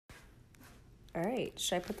All right.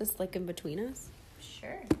 Should I put this like in between us?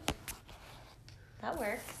 Sure. That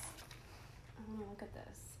works. I want to look at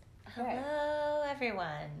this. Hello,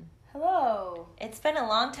 everyone. Hello. It's been a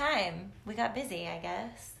long time. We got busy, I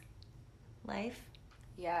guess. Life.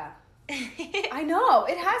 Yeah. I know.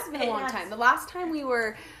 It has been a long time. The last time we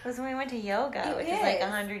were... It was when we went to yoga, which is like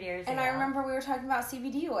 100 years ago. And I remember we were talking about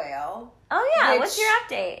CBD oil. Oh, yeah. What's your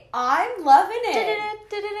update? I'm loving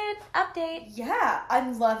it. Update. Yeah.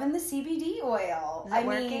 I'm loving the CBD oil. Is it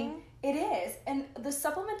working? It is. And the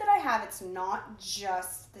supplement that I have, it's not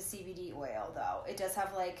just the CBD oil, though. It does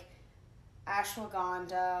have, like,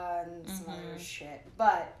 ashwagandha and some other shit.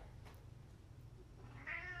 But...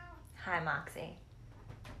 Hi, Moxie.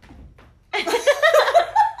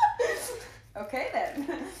 Okay, then.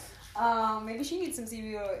 Maybe she needs some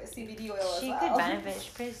CBD oil as well. She could benefit.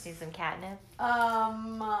 She could just do some catnip.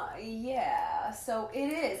 Yeah. So it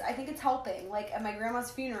is. I think it's helping. Like, at my grandma's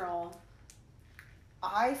funeral,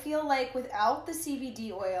 I feel like without the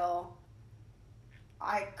CBD oil,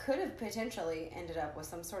 I could have potentially ended up with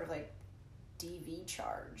some sort of, like, DV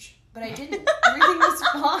charge. But I didn't. Everything was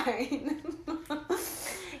fine.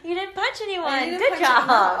 You didn't punch anyone. Good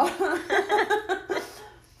job.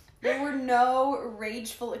 There were no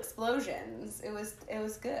rageful explosions. It was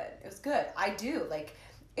good. It was good. I do. Like,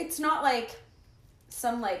 it's not like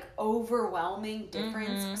some like overwhelming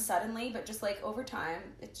difference suddenly, but just like over time,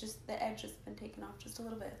 it's just the edge has been taken off just a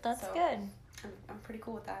little bit. That's good. I'm pretty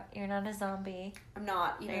cool with that. You're not a zombie. I'm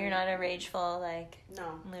not. Even, you're not a rageful, like,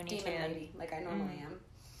 Looney demon Tune lady, like I normally am.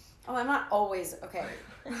 Oh, I'm not always, okay.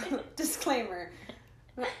 Disclaimer.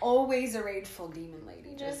 I'm not always a rageful demon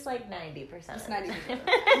lady. Just like 90%. Just 90%.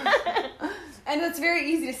 And it's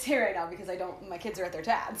very easy to say right now because my kids are at their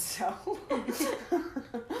dad's, so.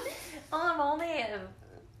 Well, I'm only a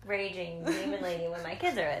raging demon lady when my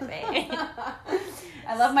kids are with me.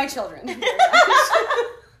 I love my children very much.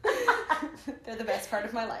 They're the best part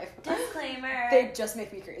of my life. Disclaimer. They just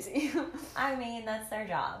make me crazy. I mean, that's their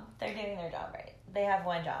job. They're doing their job right. They have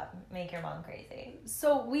one job. Make your mom crazy.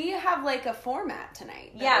 So we have like a format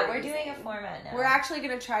tonight. Yeah, we're doing a format now. We're actually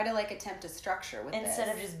going to try to like attempt a structure with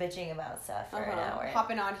Instead of just bitching about stuff for an hour.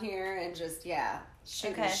 Hopping on here and just,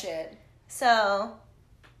 shooting shit. So,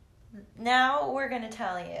 now we're going to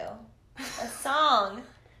tell you a song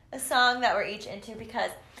that we're each into,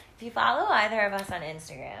 because if you follow either of us on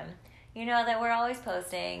Instagram, you know that we're always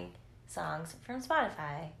posting songs from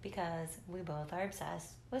Spotify because we both are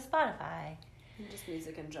obsessed with Spotify. And just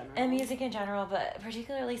music in general. And music in general, but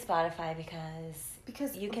particularly Spotify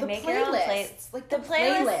because you can make playlists, your own playlist. Like the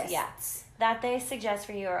playlists. Yeah, that they suggest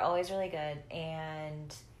for you are always really good.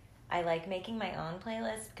 And I like making my own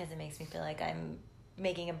playlist because it makes me feel like I'm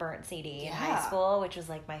making a burnt CD in high school, which was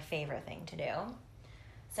like my favorite thing to do.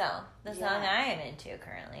 So the song I am into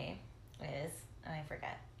currently is, I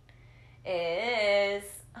forget, is,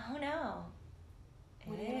 oh no,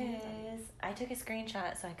 I took a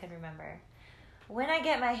screenshot so I could remember. When I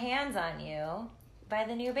Get My Hands on You by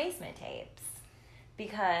the New Basement Tapes,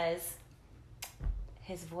 because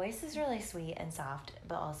his voice is really sweet and soft,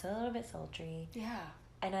 but also a little bit sultry. Yeah.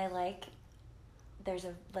 And I like,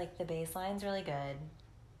 the bass line's really good,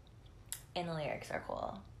 and the lyrics are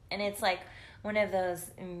cool. And it's like one of those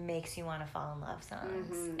makes you want to fall in love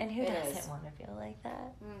songs. Mm-hmm. And who doesn't want to feel like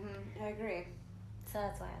that? Mm-hmm. I agree. So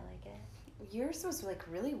that's why I like it. Yours was like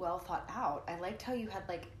really well thought out. I liked how you had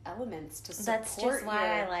like elements to support. That's just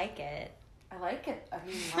why I like it. I like it. I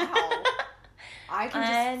mean, wow. I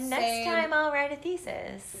can just next time I'll write a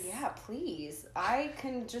thesis. Yeah, please. I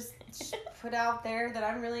can just put out there that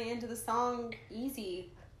I'm really into the song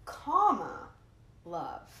Easy,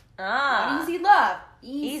 Love. Not Easy Love.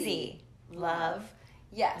 Easy Love.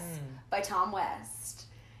 Yes, by Tom West.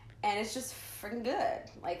 And it's just freaking good.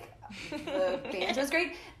 Like, the banjo's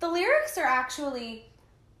great. The lyrics are actually,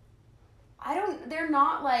 they're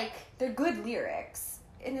not like, they're good lyrics.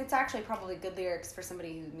 And it's actually probably good lyrics for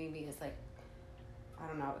somebody who maybe is like, I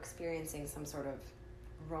don't know, experiencing some sort of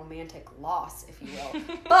romantic loss, if you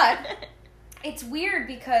will. But it's weird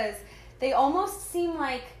because they almost seem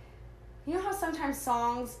like, you know how sometimes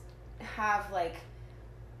songs have like,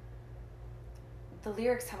 the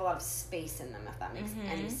lyrics have a lot of space in them, if that makes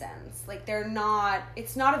any sense. Like,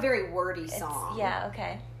 it's not a very wordy song.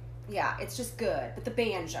 Okay. Yeah, it's just good. But the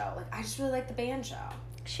banjo, like, I just really like the banjo.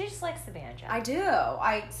 She just likes the banjo. I do.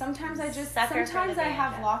 Sometimes I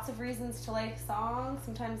have lots of reasons to like songs.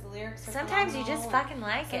 Sometimes the lyrics are Sometimes you just fucking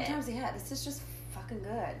like it. Sometimes, yeah, this is just fucking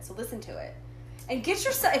good. So listen to it. And get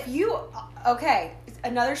yourself,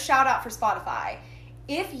 another shout out for Spotify.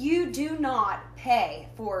 If you do not pay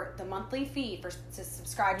for the monthly fee to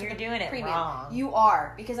subscribe to the premium, you're doing it wrong. You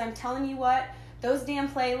are. Because I'm telling you what, those damn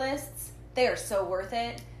playlists, they are so worth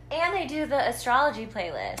it. And they do the astrology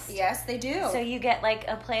playlist. Yes, they do. So you get like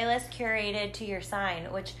a playlist curated to your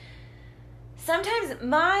sign, which sometimes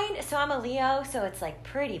mine, so I'm a Leo, so it's like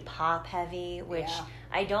pretty pop heavy, which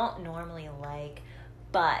I don't normally like,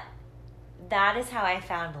 but that is how I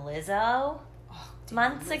found Lizzo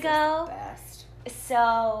months Lizzo's ago. The best.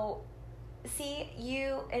 So, see,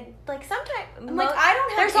 like sometimes, I don't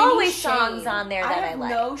have there's any always shame. songs on there that I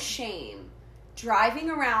like. I have no shame driving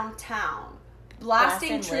around town,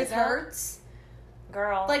 blasting Truth Lizzo? Hurts.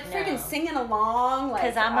 Girl, like freaking singing along, like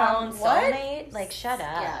because I'm my own soulmate. Like, shut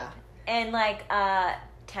up. Yeah. And like,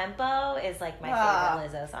 Tempo is like my favorite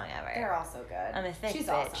Lizzo song ever. They're all so good. I'm a thick She's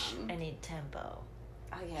bitch. Awesome. I need Tempo.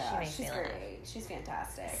 Oh yeah, she's great. She's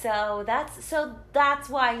fantastic. So that's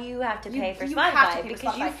why you have to pay for Spotify,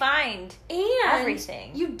 because you find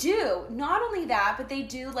everything. You do. Not only that, but they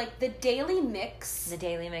do like the daily mix. The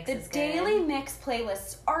daily mix is good. The daily mix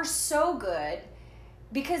playlists are so good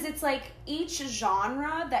because it's like each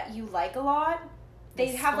genre that you like a lot, they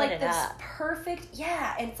have like this perfect,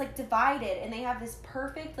 and it's like divided, and they have this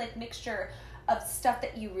perfect like mixture of stuff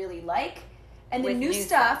that you really like. And the new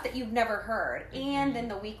stuff that you've never heard. Mm-hmm. And then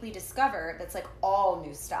the weekly Discover that's like all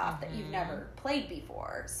new stuff that you've never played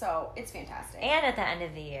before. So it's fantastic. And at the end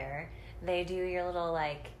of the year, they do your little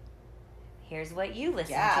like, here's what you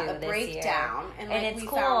listened to the this breakdown. year. And like it's we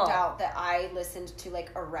cool. found out that I listened to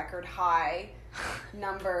like a record high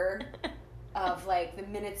number of like the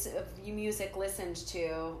minutes of music listened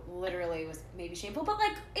to literally was maybe shameful, but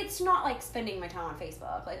like it's not like spending my time on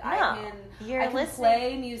Facebook. Like I can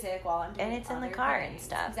play music while I'm doing and it's in the car things. and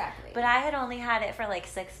stuff. Exactly. But I had only had it for like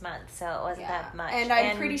 6 months, so it wasn't that much. And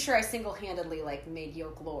I'm pretty sure I single-handedly like made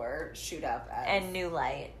Yoke Lore shoot up and New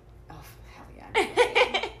Light. Oh hell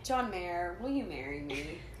yeah! John Mayer, will you marry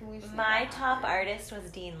me? My top artist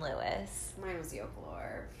was Dean Lewis. Mine was Yoke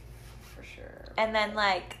Lore, for sure. And then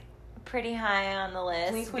like pretty high on the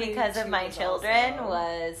list because of my children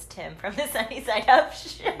was Tim from the Sunny Side Up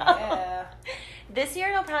show. Yeah. This year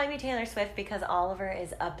it'll probably be Taylor Swift because Oliver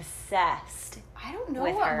is obsessed. I don't know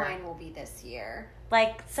what mine will be this year.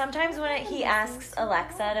 Like sometimes when he asks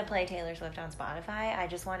Alexa to play Taylor Swift on Spotify, I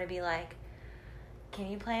just want to be like, can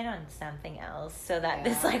you play it on something else so that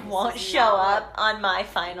this like won't show up on my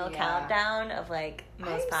final countdown of like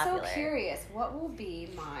most popular. I'm so curious. What will be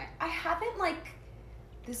my? I haven't like.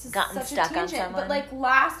 This is gotten such stuck a tangent, on someone. But like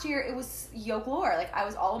last year it was Yoke Lore. Like I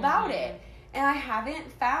was all about it. And I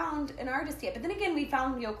haven't found an artist yet. But then again, we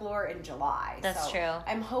found Yoke Lore in July. That's true.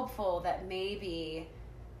 I'm hopeful that maybe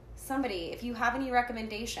somebody, if you have any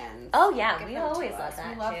recommendations. Oh yeah, we always love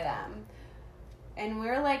that. We love them. And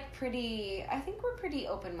we're like I think we're pretty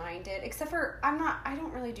open-minded, except for I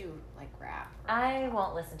don't really do like rap. I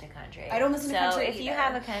won't listen to country. I don't listen to country if either. You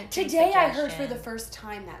have a country Today I heard for the first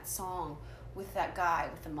time that song with that guy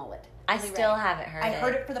with the mullet. I still haven't heard it. I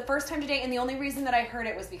heard it for the first time today, and the only reason that I heard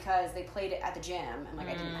it was because they played it at the gym, and like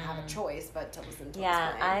I didn't have a choice but to listen to it.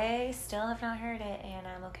 Yeah, I still have not heard it, and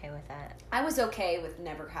I'm okay with that. I was okay with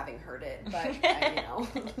never having heard it, but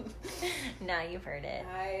Now you've heard it,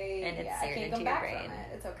 and it's seared into your brain. From it.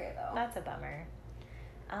 It's okay though. That's a bummer.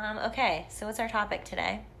 Okay, so what's our topic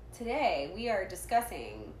today? Today we are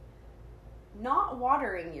discussing not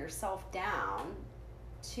watering yourself down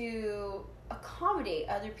to accommodate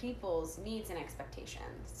other people's needs and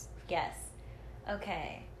expectations. Yes.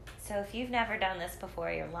 Okay. So if you've never done this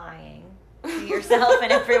before, you're lying to yourself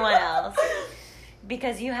and everyone else.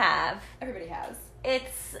 Because you have. Everybody has.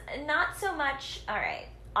 It's not so much, all right,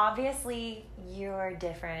 obviously you're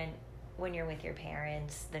different when you're with your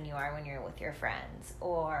parents than you are when you're with your friends,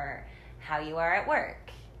 or how you are at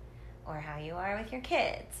work, or how you are with your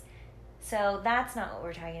kids. So that's not what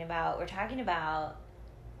we're talking about. We're talking about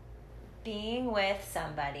being with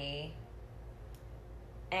somebody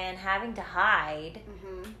and having to hide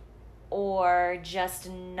or just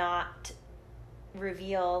not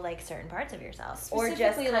reveal like certain parts of yourself, or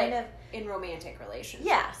just kind like of in romantic relationships.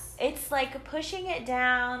 Yes, it's like pushing it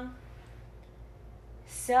down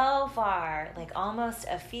so far, like almost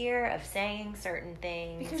a fear of saying certain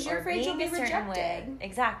things because you're or afraid you'll be rejected.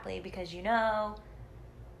 Exactly, because you know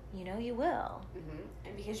you will,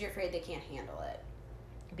 and because you're afraid they can't handle it.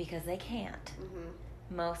 Because they can't.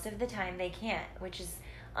 Most of the time they can't, which is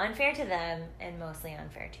unfair to them and mostly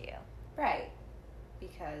unfair to you. Right.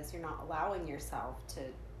 Because you're not allowing yourself to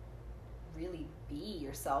really be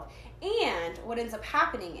yourself. And what ends up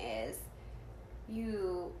happening is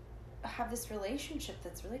you have this relationship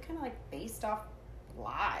that's really kind of like based off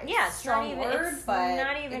lies. Yeah, it's not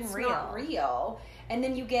even real. Not real. And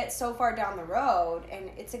then you get so far down the road, and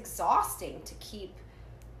it's exhausting to keep,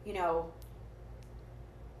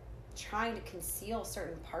 trying to conceal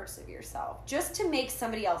certain parts of yourself just to make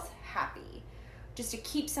somebody else happy, just to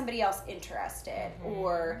keep somebody else interested,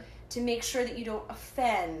 or to make sure that you don't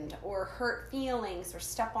offend or hurt feelings or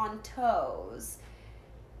step on toes.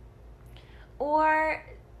 Or,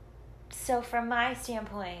 so from my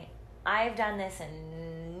standpoint, I've done this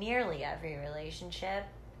in nearly every relationship.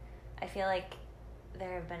 I feel like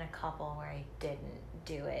there have been a couple where I didn't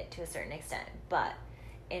do it to a certain extent, but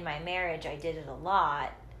in my marriage I did it a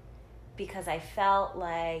lot because I felt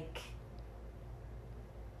like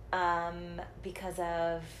because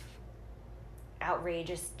of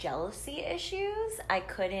outrageous jealousy issues, I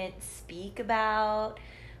couldn't speak about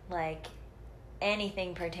like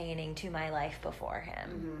anything pertaining to my life before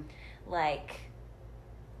him.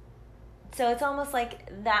 So it's almost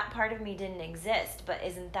like that part of me didn't exist, but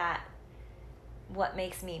isn't that what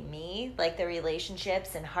makes me me? Like the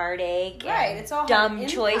relationships and heartache and it's all dumb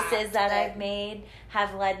choices that I've made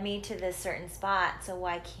have led me to this certain spot, so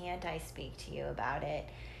why can't I speak to you about it?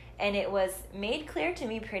 And it was made clear to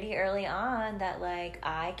me pretty early on that, like,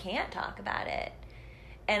 I can't talk about it.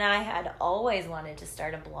 And I had always wanted to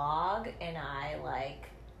start a blog, and I, like,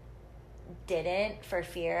 didn't for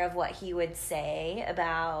fear of what he would say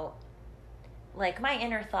about, like, my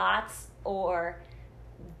inner thoughts or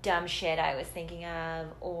dumb shit I was thinking of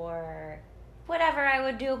or whatever I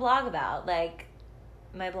would do a blog about. Like,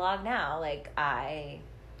 my blog now, like, I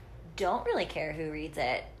don't really care who reads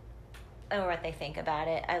it or what they think about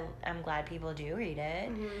it. I'm glad people do read it.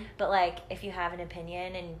 But, like, if you have an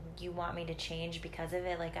opinion and you want me to change because of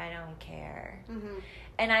it, like, I don't care.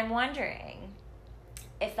 And I'm wondering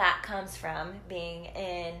if that comes from being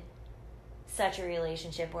in such a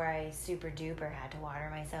relationship where I super duper had to water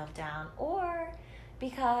myself down, or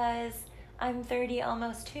because I'm 30,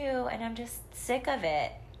 almost 2, and I'm just sick of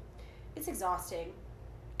it. It's exhausting.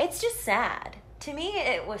 It's just sad. To me,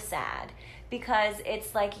 it was sad. Because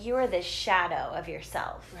it's like you're this shadow of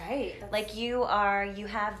yourself. Right. Like you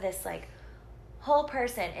have this like whole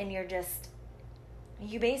person, and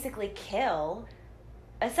you basically kill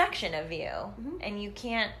a section of you. And you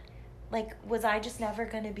can't, like, was I just never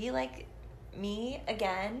going to be like me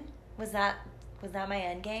again? Was that my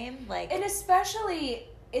end game? Like, and especially,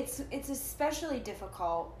 it's especially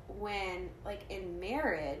difficult when, like, in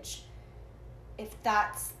marriage, if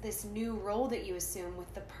that's this new role that you assume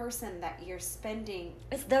with the person that you're spending...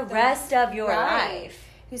 It's the rest of your life.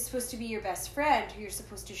 Who's supposed to be your best friend, who you're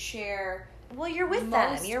supposed to share... Well, you're with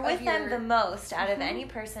them. You're with them the most out of any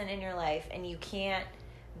person in your life, and you can't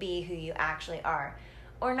be who you actually are.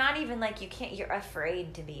 Or not even like you're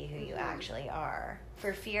afraid to be who you actually are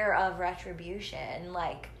for fear of retribution.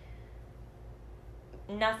 Like,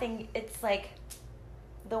 nothing... It's like,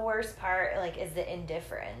 the worst part, like, is the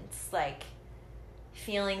indifference. Like,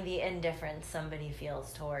 feeling the indifference somebody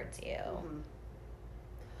feels towards you.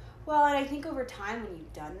 Well, and I think over time when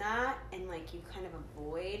you've done that and, like, you kind of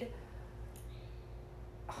avoid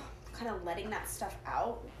kind of letting that stuff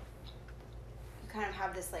out, you kind of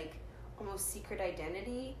have this, like, almost secret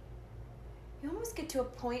identity. You almost get to a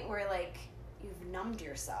point where, like, you've numbed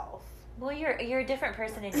yourself. Well, you're a different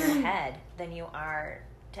person in your head than you are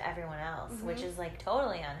to everyone else, which is, like,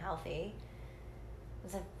 totally unhealthy.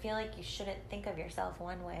 Because I feel like you shouldn't think of yourself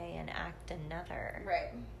one way and act another. Right.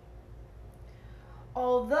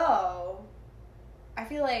 Although, I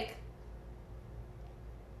feel like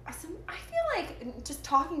just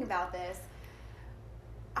talking about this,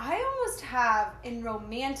 I almost have, in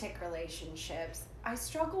romantic relationships, I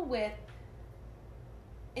struggle with,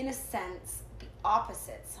 in a sense, the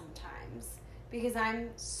opposite sometimes. Because I'm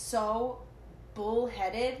so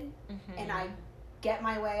bullheaded and I get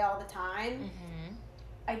my way all the time.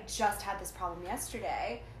 I just had this problem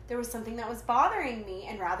yesterday. There was something that was bothering me,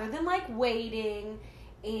 and rather than, like, waiting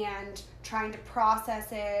and trying to process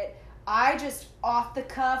it, I just off the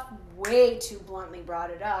cuff way too bluntly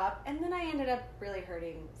brought it up, and then I ended up really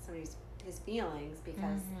hurting his feelings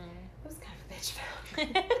because it was kind of a bitch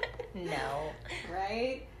about me. No.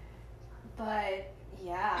 Right? But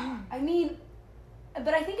yeah, I mean,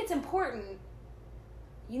 but I think it's important.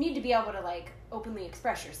 You need to be able to, like, openly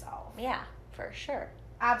express yourself. Yeah, for sure.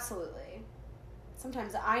 Absolutely.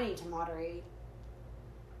 Sometimes I need to moderate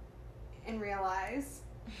and realize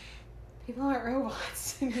people aren't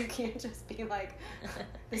robots, and you can't just be like,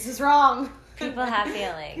 this is wrong. People have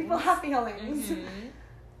feelings. People have feelings.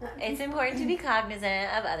 It's important to be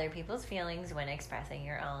cognizant of other people's feelings when expressing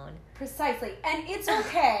your own. Precisely. And it's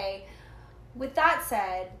okay. With that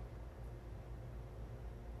said,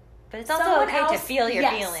 But it's also okay to feel your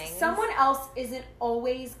feelings. Someone else isn't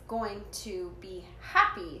always going to be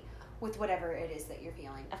happy with whatever it is that you're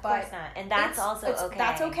feeling. Of course not. And that's also okay.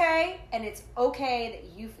 That's okay. And it's okay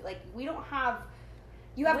that you, like, we don't have...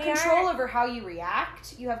 You have control over how you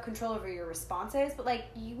react. You have control over your responses. But, like,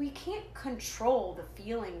 we can't control the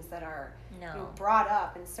feelings that are brought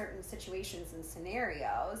up in certain situations and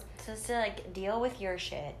scenarios. So to, like, deal with your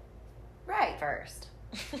shit. Right. First.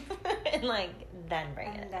 And, like, then bring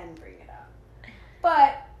it. And then bring it up.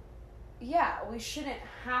 But, yeah, we shouldn't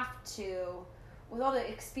have to, with all the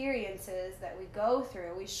experiences that we go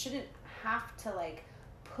through, we shouldn't have to, like,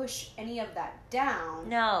 push any of that down.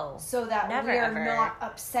 No. So that we are not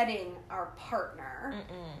upsetting our partner.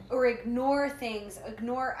 Mm-mm. Or ignore things,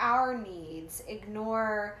 ignore our needs,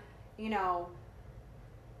 ignore,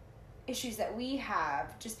 issues that we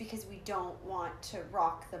have just because we don't want to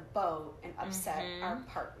rock the boat and upset our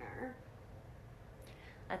partner.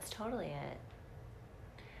 That's totally it.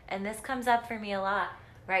 And this comes up for me a lot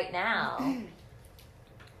right now,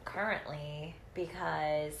 currently,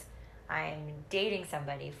 because I'm dating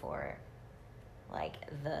somebody for, like,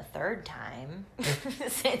 the third time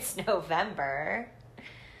since November.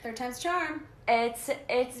 Third time's charm. It's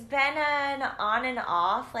been an on and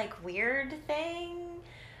off, like, weird thing.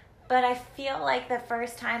 But I feel like the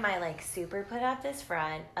first time I, like, super put up this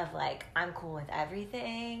front of, like, I'm cool with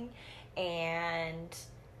everything and,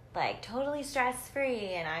 like, totally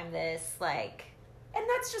stress-free, and I'm this, like... And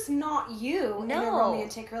that's just not you in a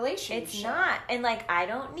romantic relationship. It's not. And, like, I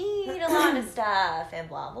don't need a lot of stuff and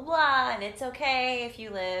blah, blah, blah, and it's okay if you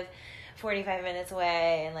live 45 minutes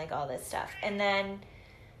away and, like, all this stuff. And then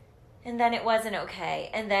it wasn't okay.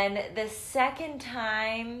 And then the second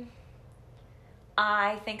time...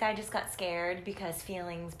 I think I just got scared because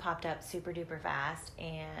feelings popped up super duper fast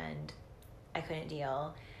and I couldn't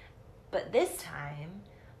deal. But this time,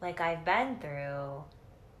 like, I've been through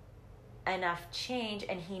enough change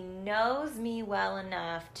and he knows me well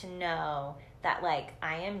enough to know that, like,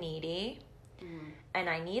 I am needy and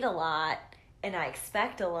I need a lot and I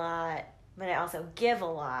expect a lot, but I also give a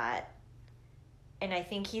lot. And I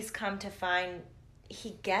think he's come to find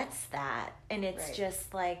he gets that. And it's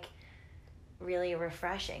just, like... really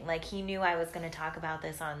refreshing. Like, he knew I was going to talk about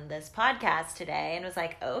this on this podcast today and was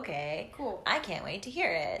like, okay, cool, I can't wait to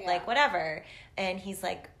hear it. Like, whatever. And he's,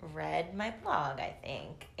 like, read my blog, I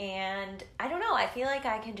think. And I don't know, I feel like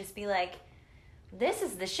I can just be like, this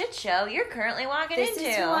is the shit show you're currently walking into. This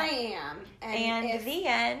is who I am. And the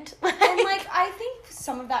end. And, like, I think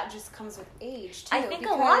some of that just comes with age, too. I think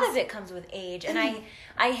a lot of it comes with age. And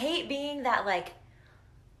I hate being that, like,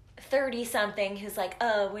 30-something who's like,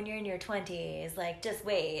 oh, when you're in your 20s, like, just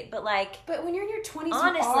wait. But, like... But when you're in your 20s,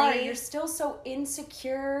 honestly, you're still so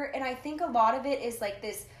insecure. And I think a lot of it is, like,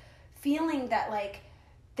 this feeling that, like,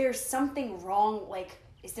 there's something wrong. Like,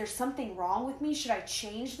 is there something wrong with me? Should I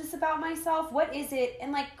change this about myself? What is it?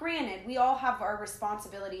 And, like, granted, we all have our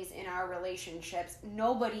responsibilities in our relationships.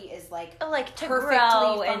 Nobody is, like to perfectly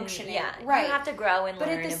grow functioning. And, right. You have to grow and learn.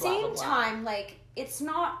 But at the same time, like, it's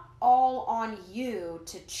not all on you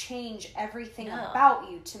to change everything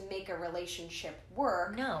about you to make a relationship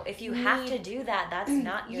work. No, if you have to do that, that's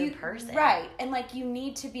not your person. Right. And, like, you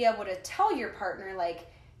need to be able to tell your partner, like,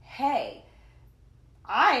 hey,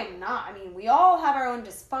 we all have our own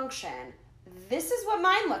dysfunction. This is what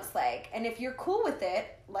mine looks like. And if you're cool with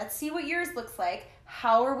it, let's see what yours looks like.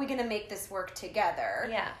 How are we going to make this work together?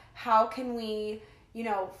 Yeah. How can we,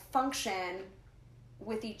 function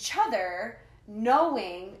with each other,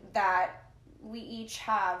 knowing that we each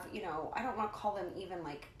have, I don't want to call them even,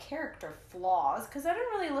 like, character flaws, because I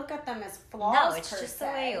don't really look at them as flaws. No, it's per just se.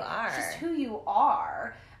 the way you are. It's just who you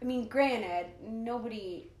are. I mean, granted,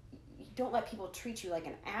 don't let people treat you like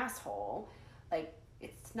an asshole. Like,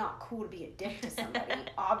 it's not cool to be a dick to somebody,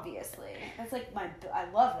 obviously. That's, like, I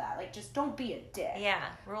love that. Like, just don't be a dick. Yeah,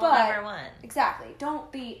 rule number one. Exactly.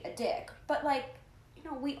 Don't be a dick. But, like,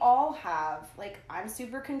 we all have, like, I'm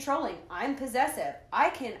super controlling. I'm possessive. I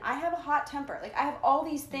have a hot temper. Like, I have all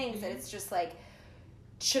these things that it's just, like,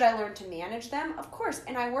 should I learn to manage them? Of course.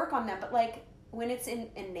 And I work on them. But, like, when it's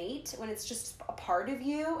innate, when it's just a part of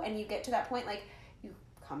you and you get to that point, like, you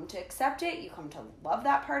come to accept it. You come to love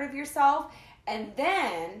that part of yourself. And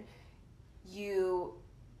then you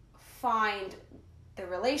find the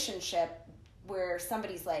relationship where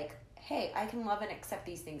somebody's like, hey, I can love and accept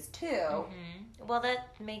these things too. Mm-hmm. Well,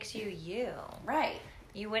 that makes you you. Right.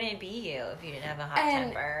 You wouldn't be you if you didn't have a hot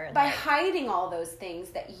temper. And by hiding all those things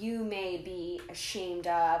that you may be ashamed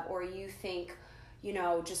of, or you think,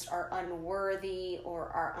 just are unworthy or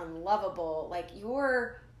are unlovable, like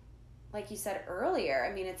you said earlier,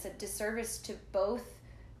 I mean, it's a disservice to both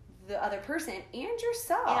the other person and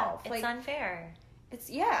yourself. Yeah, it's like, unfair.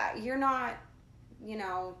 You're not, you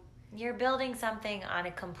know. You're building something on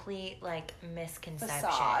a complete, like, misconception.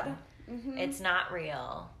 Facade. It's not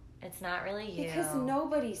real. It's not really you. Because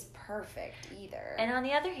nobody's perfect either. And on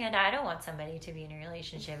the other hand, I don't want somebody to be in a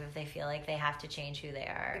relationship if they feel like they have to change who they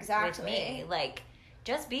are. Exactly. With me. Like,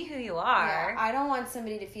 just be who you are. Yeah, I don't want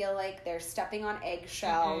somebody to feel like they're stepping on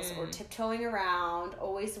eggshells or tiptoeing around,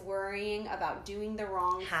 always worrying about doing the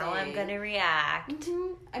wrong thing. How I'm going to react.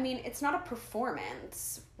 I mean, it's not a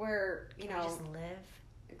performance where, you know. Can I just live?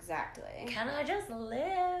 Exactly. Can I just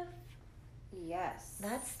live? Yes.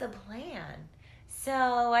 That's the plan.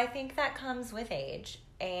 So I think that comes with age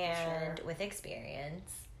and with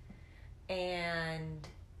experience and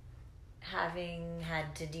having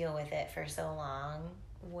had to deal with it for so long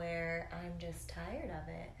where I'm just tired of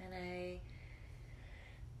it and I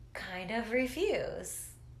kind of refuse.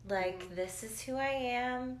 Like, this is who I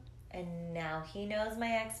am and now he knows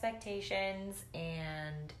my expectations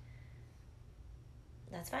and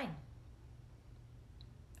that's fine.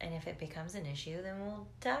 And if it becomes an issue, then we'll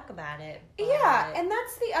talk about it. But yeah, and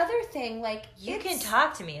that's the other thing. Like, you can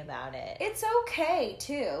talk to me about it. It's okay,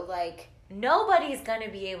 too. Like, nobody's going to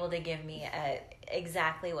be able to give me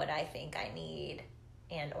exactly what I think I need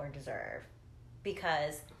and or deserve.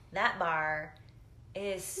 Because that bar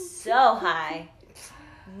is so high.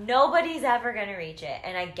 Nobody's ever going to reach it.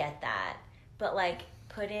 And I get that. But, like,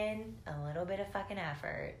 put in a little bit of fucking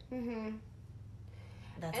effort.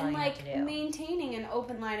 That's all you have to do. And, like, maintaining an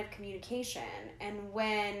open line of communication. And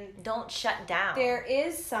when... Don't shut down. There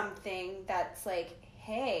is something that's like,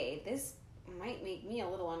 hey, this might make me a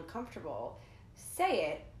little uncomfortable.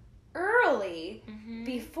 Say it early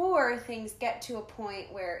before things get to a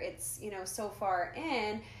point where it's, you know, so far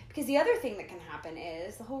in. Because the other thing that can happen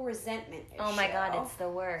is the whole resentment issue. Oh my God, it's the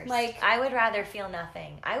worst. Like, I would rather feel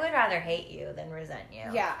nothing. I would rather hate you than resent you.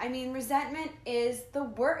 Yeah, I mean, resentment is the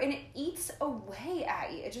worst, and it eats away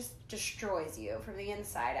at you. It just destroys you from the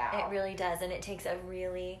inside out. It really does, and it takes a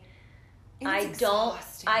really... I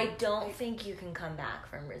don't think you can come back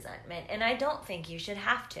from resentment, and I don't think you should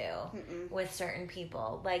have to with certain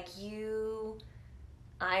people. Like,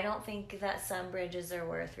 I don't think that some bridges are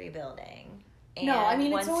worth rebuilding. And no, I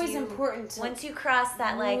mean, it's always important to once you cross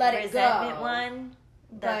that, like, resentment one,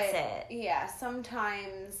 that's it. Yeah,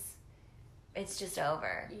 sometimes it's just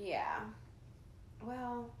over. Yeah.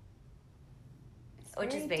 Well,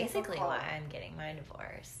 which is basically why I'm getting my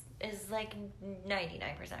divorce. Is like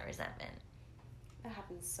 99% resentment. That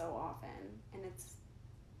happens so often, and it's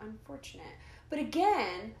unfortunate. But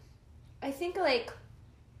again, I think, like,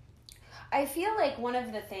 I feel like one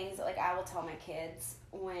of the things that, like, I will tell my kids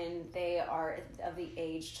when they are of the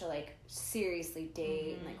age to, like, seriously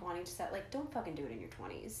date and, like, wanting to set, like, don't fucking do it in your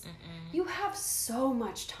 20s. You have so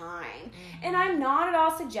much time. And I'm not at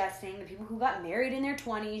all suggesting the people who got married in their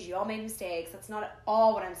 20s, you all made mistakes. That's not at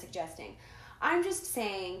all what I'm suggesting. I'm just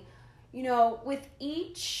saying, you know, with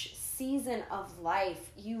each season of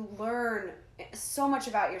life, you learn so much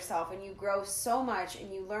about yourself and you grow so much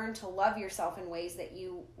and you learn to love yourself in ways that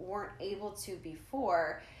you weren't able to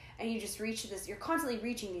before. And you just reach this, you're constantly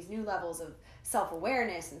reaching these new levels of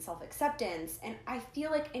self-awareness and self-acceptance. And I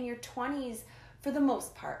feel like in your 20s, for the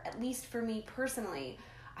most part, at least for me personally,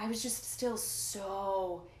 I was just still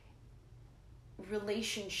so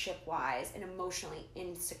relationship-wise and emotionally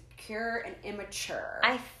insecure and immature.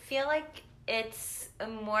 I feel like it's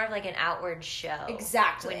more of like an outward show.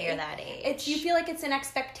 Exactly. When you're that age. You feel like it's an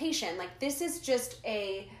expectation. Like, this is just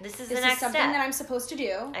This is something step that I'm supposed to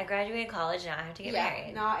do. I graduated college, now I have to get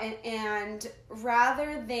married. And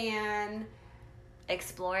rather than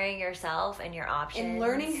exploring yourself and your options and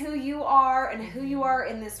learning who you are and who you are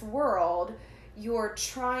in this world, you're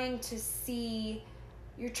trying to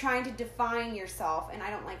define yourself. And I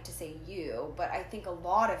don't like to say you, but I think a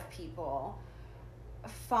lot of people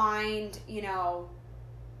find, you know,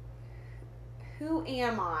 who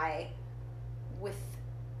am I with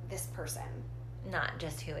this person? Not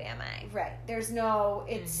just who am I. Right. There's no,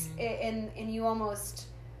 it's, and you almost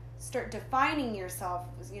start defining yourself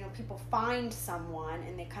as, you know, people find someone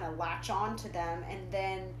and they kind of latch on to them, and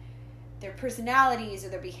then their personalities or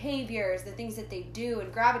their behaviors, the things that they do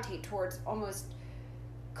and gravitate towards almost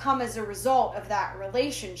come as a result of that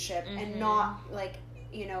relationship and not, like,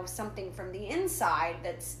 you know, something from the inside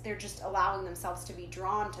they're just allowing themselves to be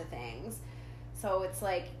drawn to things. So it's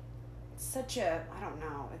like,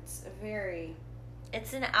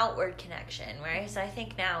 it's an outward connection, right? So I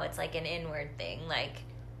think now it's like an inward thing. Like,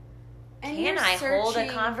 can I hold a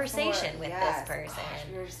conversation with this person? Gosh,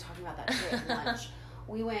 we were just talking about that too at lunch.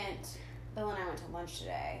 Bill and I went to lunch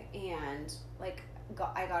today, and, like,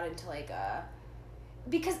 I got into like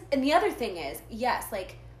because, and the other thing is, yes,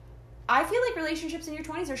 like, I feel like relationships in your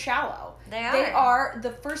 20s are shallow. They are. They are. The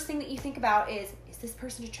first thing that you think about is this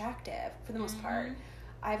person attractive, for the most part?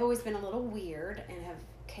 I've always been a little weird and have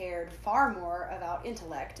cared far more about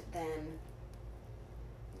intellect than,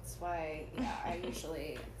 that's why, yeah, I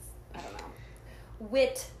usually, I don't know.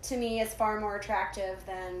 Wit, to me, is far more attractive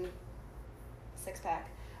than six-pack.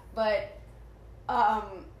 But,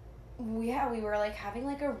 we were, like, having,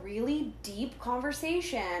 like, a really deep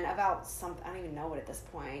conversation about something. I don't even know what at this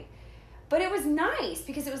point. But it was nice,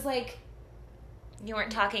 because it was, like... You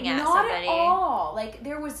weren't talking at somebody. Not at all. Like,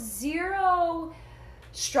 there was zero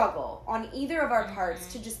struggle on either of our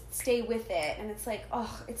parts to just stay with it. And it's like,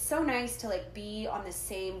 oh, it's so nice to, like, be on the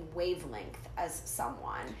same wavelength as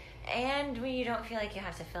someone. And when you don't feel like you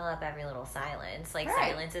have to fill up every little silence. Like,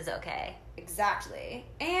 silence is okay. Exactly.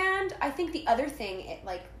 And I think the other thing,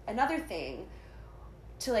 another thing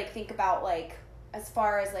to, like, think about, like, as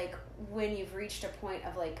far as, like, when you've reached a point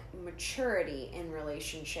of, like, maturity in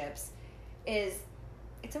relationships is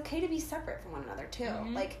it's okay to be separate from one another, too.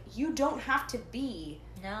 Like, you don't have to be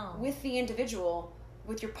with the individual,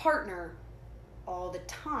 with your partner, all the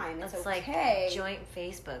time. It's okay. Like joint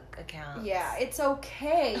Facebook accounts. Yeah, it's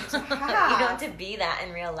okay to have. You don't have to be that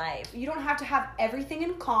in real life. You don't have to have everything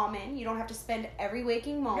in common. You don't have to spend every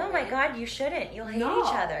waking moment. No, my God, you shouldn't. You'll hate each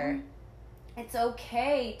other. It's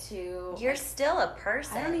okay to... You're still a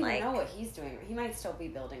person. I don't even know what he's doing. He might still be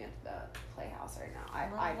building a playhouse right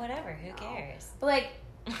now. Whatever. Who cares? But, like,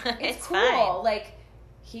 it's cool. Fine. Like,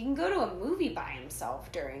 he can go to a movie by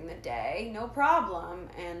himself during the day. No problem.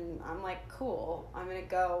 And I'm like, cool. I'm going to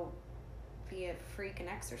go be a freak and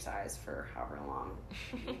exercise for however long.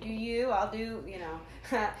 You do you, I'll do, you know.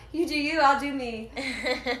 You do you, I'll do me.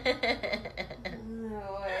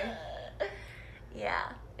 No way.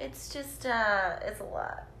 Yeah. It's just, it's a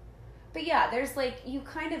lot. But yeah, there's like, you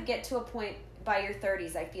kind of get to a point by your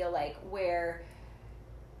 30s, I feel like, where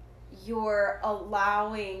you're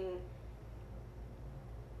allowing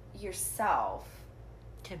yourself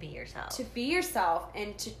to be yourself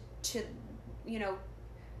and to you know,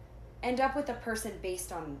 end up with a person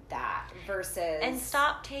based on that versus... And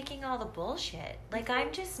stop taking all the bullshit. Like,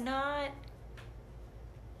 I'm just not...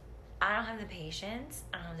 I don't have the patience.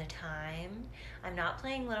 I don't have the time. I'm not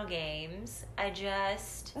playing little games.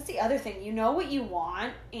 That's the other thing. You know what you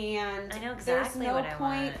want, and I know exactly what I want. There's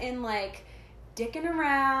no point in, like, dicking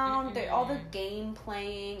around, all the game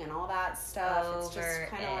playing and all that stuff. It's just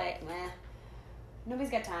kind of like, meh. Nobody's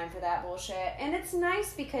got time for that bullshit. And it's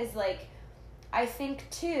nice because, like, I think,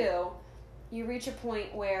 too, you reach a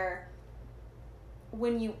point where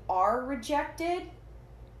when you are rejected,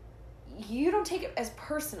 you don't take it as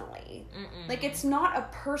personally. Like, it's not a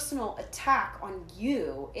personal attack on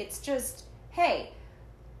you. It's just, hey,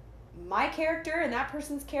 my character and that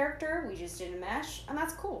person's character, we just didn't mesh, and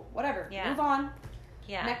that's cool. Whatever. Yeah. Move on.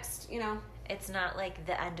 Yeah. Next, you know. It's not like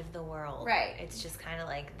the end of the world. Right. It's just kind of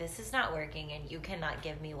like, this is not working, and you cannot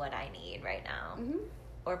give me what I need right now.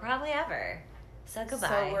 Or probably ever. So goodbye.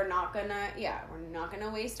 So we're not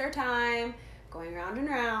gonna waste our time going round and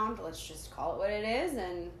round. Let's just call it what it is,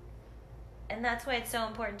 And that's why it's so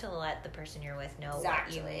important to let the person you're with know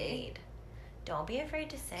what you need. Don't be afraid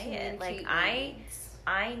to say it. Like, I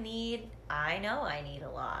know I need a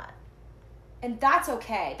lot. And that's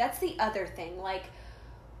okay. That's the other thing. Like,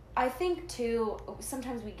 I think, too,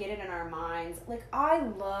 sometimes we get it in our minds. Like, I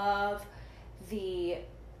love I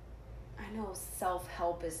know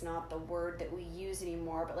self-help is not the word that we use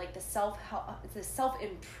anymore, but, like, the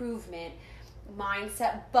self-improvement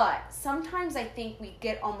mindset. But sometimes I think we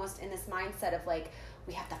get almost in this mindset of, like,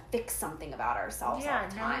 we have to fix something about ourselves all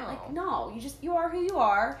the time. No. Like, no, you are who you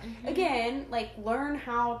are. Again, like, learn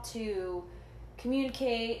how to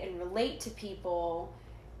communicate and relate to people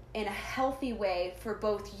in a healthy way for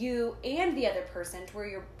both you and the other person, to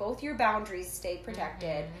where both your boundaries stay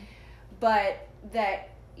protected, but that,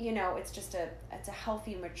 you know, it's a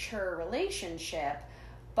healthy, mature relationship.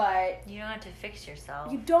 But you don't have to fix yourself.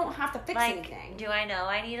 You don't have to fix anything. Do I know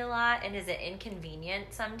I need a lot? And is it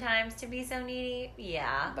inconvenient sometimes to be so needy?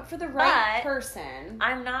 Yeah. But for the right person.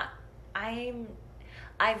 I've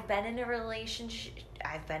been in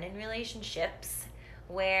relationships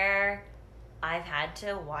where I've had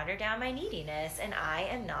to water down my neediness, and I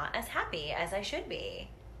am not as happy as I should be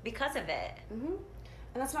because of it. And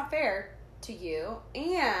that's not fair to you.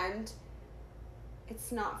 And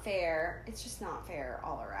it's not fair. It's just not fair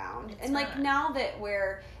all around. And, like, now that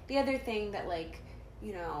the other thing that, like,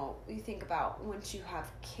 you know, you think about once you have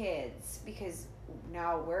kids, because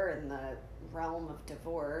now we're in the realm of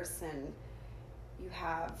divorce, and you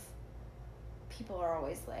have people are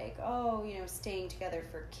always like, oh, you know, staying together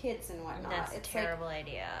for kids and whatnot. That's it's a terrible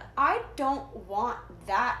idea. I don't want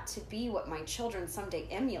that to be what my children someday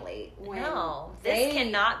emulate. This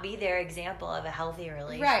cannot be their example of a healthy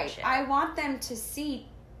relationship. Right. I want them to see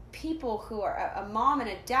people who are a mom and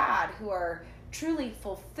a dad who are truly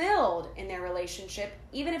fulfilled in their relationship,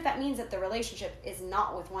 even if that means that the relationship is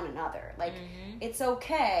not with one another. Like, it's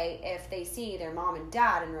okay if they see their mom and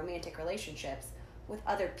dad in romantic relationships with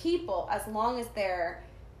other people, as long as they're,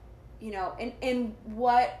 you know, in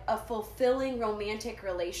what a fulfilling romantic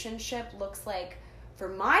relationship looks like for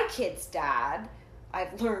my kid's dad,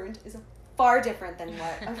 I've learned is far different than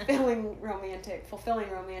what a fulfilling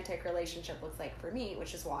romantic relationship looks like for me,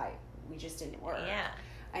 which is why we just didn't work. Yeah.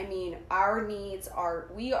 I mean,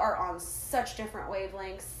 we are on such different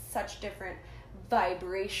wavelengths, such different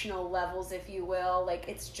vibrational levels, if you will. Like,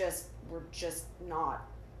 we're just not,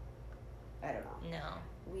 I don't know.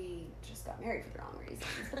 No. We just got married for the wrong reasons,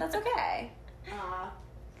 but that's okay.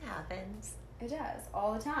 It happens. It does,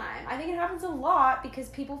 all the time. I think it happens a lot because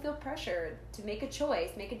people feel pressured to make a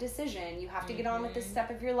choice, make a decision. You have to get on with this step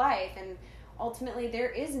of your life, and ultimately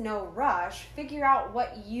there is no rush. Figure out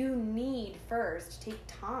what you need first. Take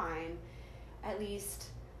time. At least,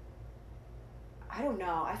 I don't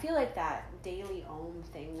know. I feel like that daily Om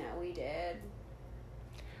thing that we did.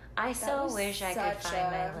 I so wish I could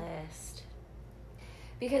find my list.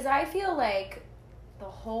 Because I feel like the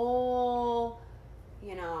whole,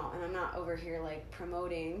 you know, and I'm not over here like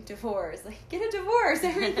promoting divorce. Like, get a divorce.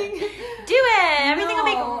 Everything. Do it. Everything will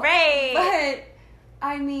be great. But,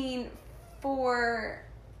 I mean, for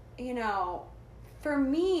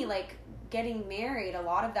me, like, getting married, a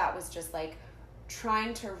lot of that was just like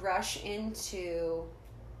trying to rush into,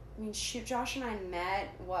 I mean, shoot, Josh and I met,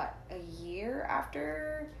 a year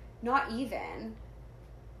after? Not even.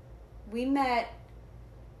 We met,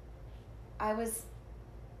 I was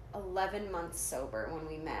 11 months sober when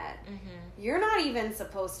we met. You're not even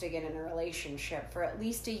supposed to get in a relationship for at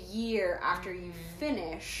least a year after you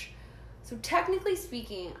finish. So technically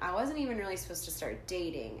speaking, I wasn't even really supposed to start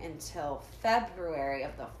dating until February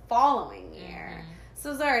of the following year. So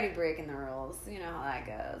I was already breaking the rules. You know how that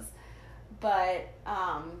goes. But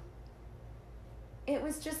it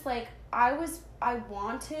was just like, I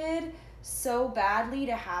wanted so badly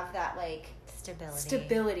to have that, like,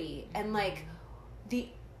 stability. And, like,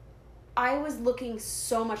 I was looking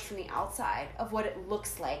so much from the outside of what it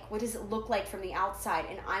looks like. What does it look like from the outside?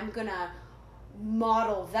 And I'm going to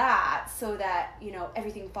model that so that, you know,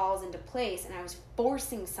 everything falls into place. And I was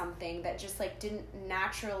forcing something that just, like, didn't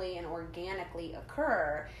naturally and organically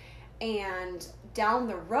occur. And down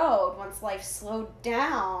the road, once life slowed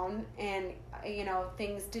down and, you know,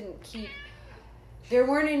 things didn't keep, there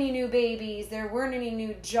weren't any new babies, there weren't any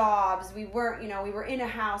new jobs, we were in a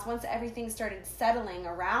house. Once everything started settling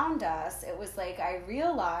around us, it was like I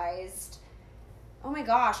realized, oh my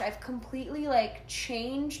gosh, I've completely, like,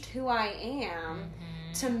 changed who I am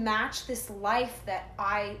to match this life that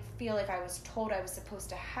I feel like I was told I was supposed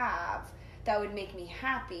to have that would make me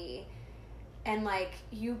happy. And, like,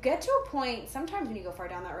 you get to a point sometimes when you go far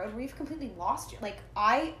down that road where you've completely lost like,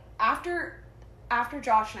 after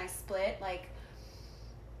Josh and I split, like,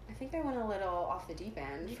 I think I went a little off the deep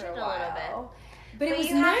end for a while. A little bit. But it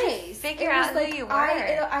was nice. Figure out who you were.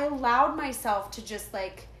 I allowed myself to just,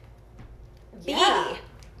 like,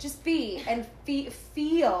 just be and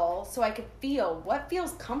feel, so I could feel what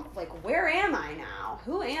feels comfortable. Like, where am I now?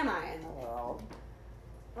 Who am I in the world?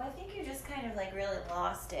 Well, I think you just kind of, like, really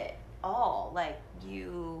lost it all. Like,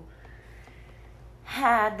 you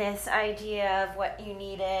had this idea of what you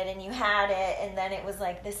needed and you had it, and then it was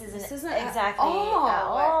like, this isn't exactly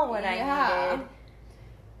all what I needed.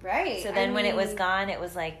 Right. So then when it was gone, it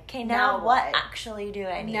was like, okay, now what actually do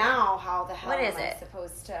I need? Now how the hell am I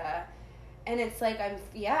supposed to? And it's like,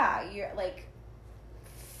 you're like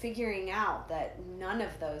figuring out that none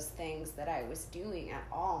of those things that I was doing at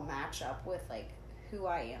all match up with, like, who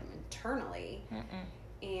I am internally.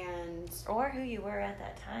 And or who you were at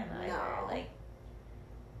that time either. Like,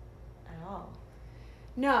 at all.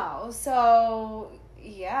 No. So,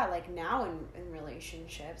 yeah, like, now in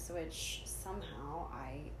relationships, which somehow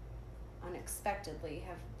I unexpectedly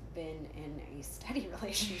have been in a steady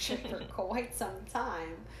relationship for quite some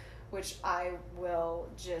time, which I will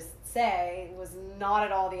just say was not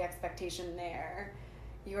at all the expectation there.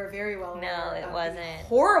 You are very well aware. No, it wasn't. The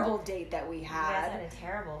horrible date that we had. You guys had a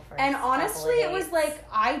terrible first And honestly, couple of dates. it was like,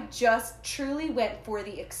 I just truly went for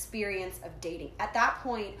the experience of dating. At that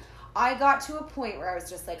point, I got to a point where I was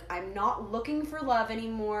just like, I'm not looking for love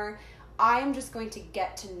anymore. I am just going to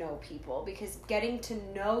get to know people, because getting to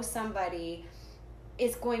know somebody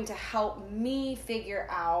is going to help me figure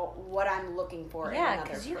out what I'm looking for in another person.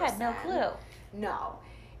 Yeah, because you had no clue. No.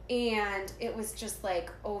 And it was just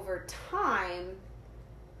like over time,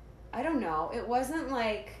 I don't know, it wasn't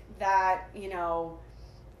like that, you know,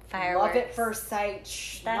 fireworks. Love at first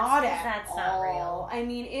sight, not at all. Not real. I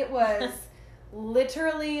mean, it was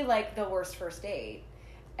literally like the worst first date.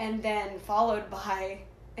 And then followed by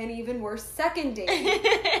an even worse second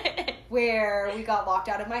date where we got locked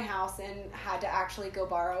out of my house and had to actually go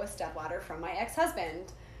borrow a stepladder from my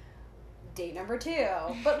ex-husband. Date number 2.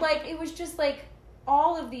 But like, it was just like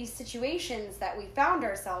all of these situations that we found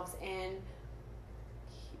ourselves in.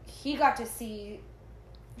 He got to see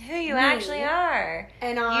who you actually are,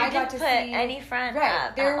 and I got to see any front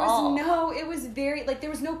up. There was no. It was very like there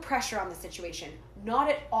was no pressure on the situation, not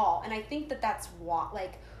at all. And I think that that's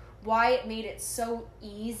why it made it so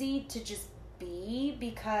easy to just be,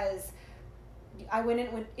 because I went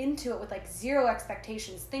into it with like zero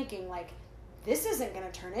expectations, thinking like this isn't going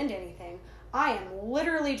to turn into anything. I am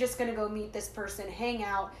literally just going to go meet this person, hang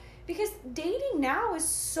out, because dating now is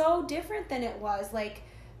so different than it was. Like,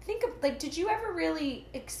 think of like, did you ever really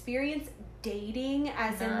experience dating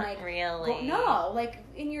as Not in like really? No, like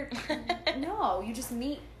in your no, you just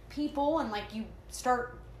meet people and like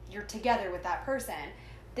you're together with that person.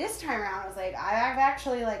 This time around, I was like, I've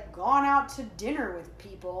actually like gone out to dinner with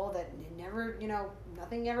people that never, you know,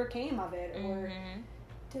 nothing ever came of it, or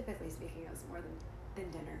typically speaking, it was more than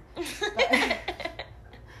dinner. But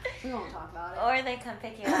we won't talk about it. Or they come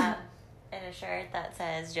pick you up in a shirt that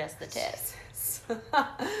says just the tips.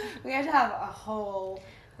 We had to have a whole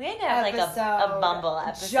We had to have like a Bumble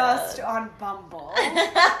episode. Just on Bumble.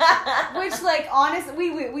 Which, like, honestly,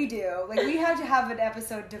 we do. Like, we have to have an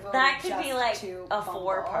episode devoted that could just be like to a Bumble.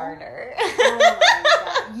 4-parter. Oh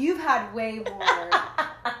my God. You've had way more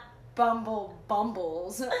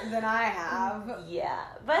Bumbles than I have. Yeah.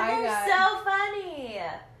 But they're so funny.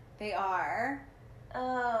 They are.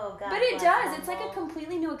 Oh, God. But it does. Bumble. It's like a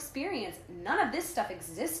completely new experience. None of this stuff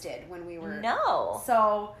existed when we were... No.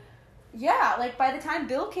 So... Yeah, like by the time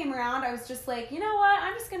Bill came around, I was just like, you know what?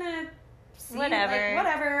 I'm just gonna see,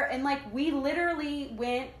 whatever. And like we literally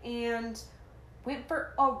went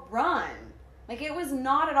for a run. Like it was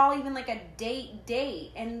not at all even like a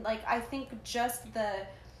date. And like I think just the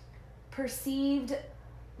perceived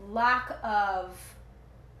lack of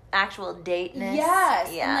actual dateness.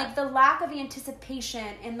 Yes. Yeah. And like the lack of anticipation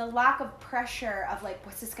and the lack of pressure of like,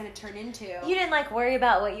 what's this going to turn into? You didn't like worry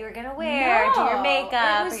about what you were going to wear, do your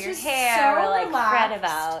makeup or your hair, so or like relaxed. fret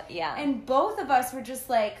about. Yeah. And both of us were just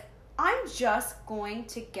like, I'm just going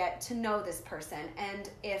to get to know this person. And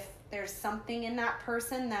if there's something in that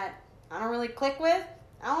person that I don't really click with,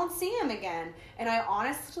 I won't see him again. And I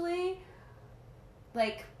honestly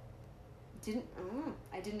like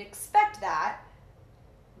I didn't expect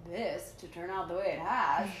this to turn out the way it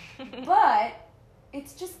has, but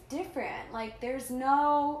it's just different. Like there's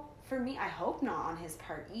no, for me, I hope not on his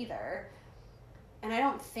part either, and I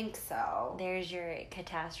don't think so. There's your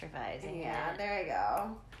catastrophizing. Yeah, there you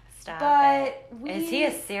go. Stop but it. Is he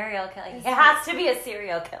a serial killer? He has to be a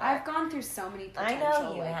serial killer. I've gone through so many potential, I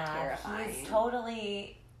know you like, have. terrifying.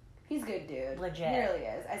 He's a good dude. Legit. He really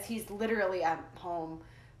is. As he's literally at home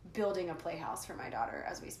building a playhouse for my daughter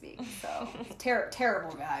as we speak. So,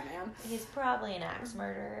 terrible guy, man. He's probably an axe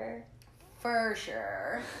murderer. For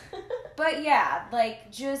sure. But yeah, like,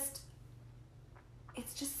 it's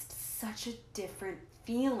just such a different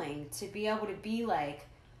feeling to be able to be like,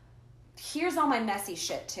 here's all my messy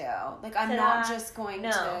shit too. Like, I'm not just going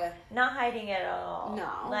to... not hiding it at all.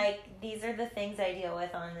 No. Like, these are the things I deal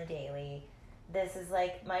with on the daily. This is,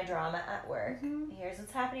 like, my drama at work. Mm-hmm. Here's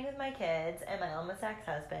what's happening with my kids and my almost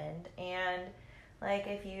ex-husband. And, like,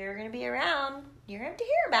 if you're going to be around, you're going to have to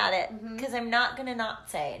hear about it. Because I'm not going to not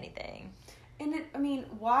say anything. And,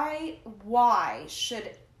 why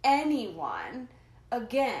should anyone,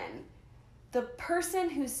 again, the person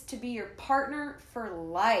who's to be your partner for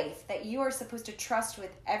life, that you are supposed to trust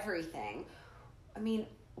with everything,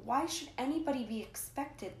 why should anybody be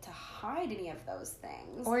expected to hide any of those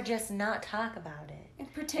things? Or just not talk about it.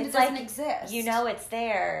 And pretend it doesn't exist. You know it's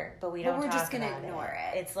there, but we're just going to ignore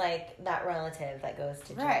it. It's like that relative that goes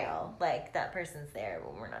to jail. Right. Like, that person's there,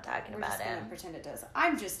 but we're not talking about it. We're just going to pretend it does.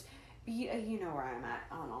 I'm just... You know where I'm at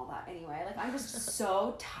on all that anyway. Like, I'm just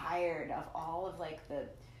so tired of all of, like,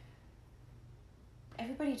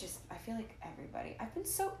 I've been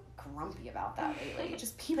so grumpy about that lately.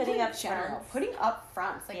 Just people putting up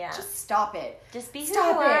fronts. Like, just stop it. Just be who you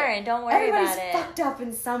are and don't worry about it. Everybody's fucked up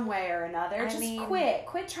in some way or another. Quit.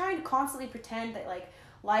 Quit trying to constantly pretend that, like,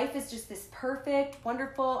 life is just this perfect,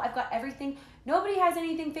 wonderful, I've got everything. Nobody has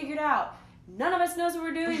anything figured out. none of us knows what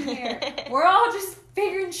we're doing here. We're all just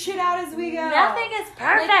figuring shit out as we go. Nothing is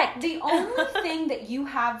perfect. Like, the only thing that you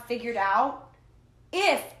have figured out,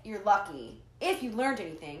 if you're lucky, if you learned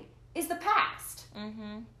anything, is the past.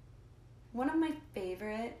 Mm-hmm. One of my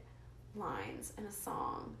favorite lines in a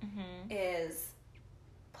song is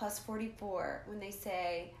Plus 44 when they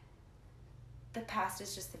say, the past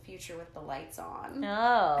is just the future with the lights on. Oh.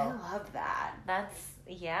 I love that.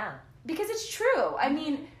 Yeah. Because it's true. I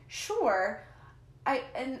mean, sure,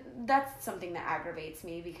 and that's something that aggravates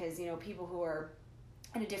me because, you know, people who are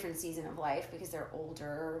in a different season of life because they're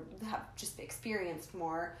older, have just experienced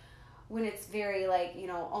more, when it's very, like, you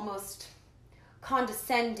know, almost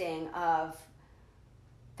condescending of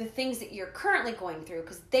the things that you're currently going through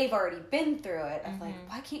because they've already been through it. Of like,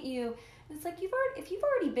 why can't you? And it's like, if you've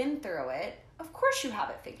already been through it, of course you have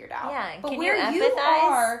it figured out. Yeah, but can where you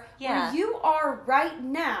empathize? where you are right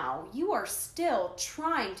now, you are still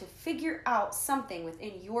trying to figure out something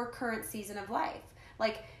within your current season of life.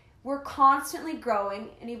 Like, we're constantly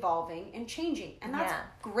growing and evolving and changing, and that's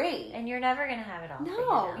great. And you're never gonna have it all figured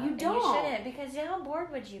No, out. you don't. And you shouldn't, because how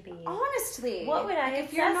bored would you be? Honestly, What would I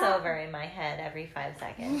obsess over in my head every 5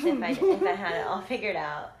 seconds if I had it all figured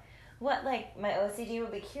out? What, like, my OCD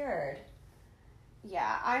would be cured.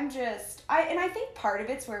 Yeah, I think part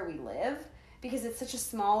of it's where we live, because it's such a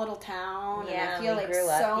small little town, and I feel like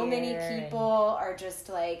so many people are just,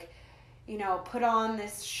 like, you know, put on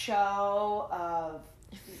this show of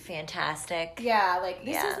fantastic. Yeah, like,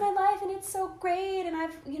 this is my life and it's so great, and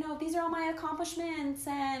I've, you know, these are all my accomplishments,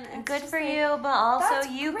 and good for you, but also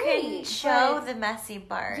you can show the messy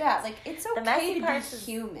parts. Yeah, like, it's okay to be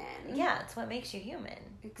human. Yeah, it's what makes you human.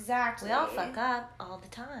 Exactly. We all fuck up all the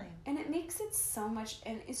time. And it makes it so much,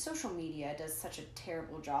 and social media does such a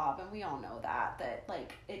terrible job, and we all know that,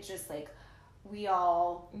 like, it just, like, we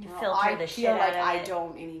all, filter the shit out of it. I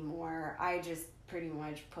don't anymore. I just pretty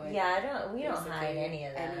much put... Yeah, we don't hide any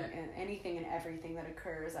of that. Anything and everything that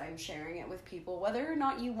occurs, I'm sharing it with people, whether or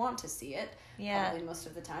not you want to see it. Yeah. Probably most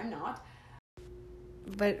of the time not.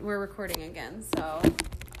 But we're recording again, so...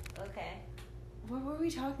 Okay. What were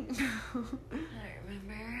we talking about? I don't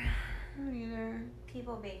remember. I don't either.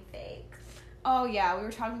 People being fake. Oh, yeah, we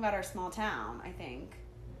were talking about our small town, I think.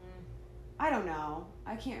 I don't know.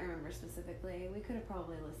 I can't remember specifically. We could have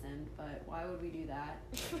probably listened, but why would we do that?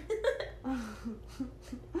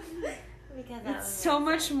 Because it's so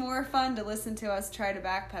much more fun to listen to us try to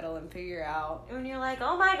backpedal and figure out. When you're like,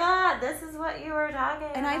 oh my god, this is what you were talking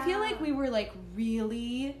about. And I feel like we were, like,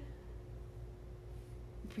 really,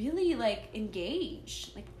 like,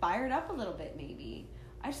 engaged. Like, fired up a little bit, maybe.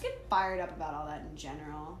 I just get fired up about all that in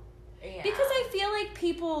general. Yeah. Because I feel like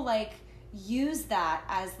people, like, use that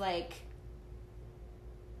as, like,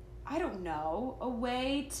 I don't know, a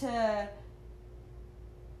way to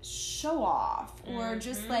show off or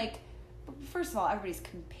just, like, first of all, everybody's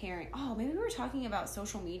comparing. Oh, maybe we were talking about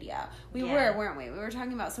social media. We were, weren't we? We were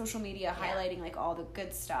talking about social media highlighting, like, all the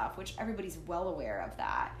good stuff, which everybody's well aware of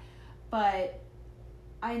that. But,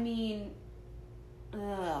 I mean,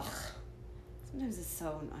 ugh. Sometimes it's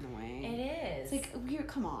so annoying. It is. It's like,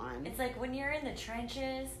 come on. It's like when you're in the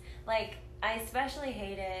trenches, like, I especially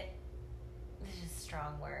hate it. This is a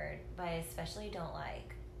strong word, but I especially don't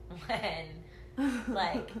like when,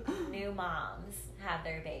 like, new moms have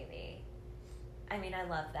their baby. I mean, I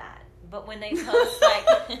love that. But when they post, like,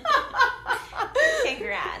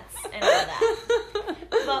 congrats and all that.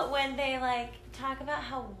 But when they, like, talk about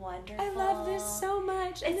how wonderful. I love this so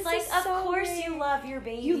much. It's like, of course you love your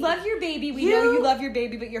baby. You love your baby. We know you love your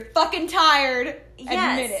baby, but you're fucking tired.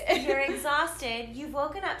 Yes, admit it. You're exhausted. You've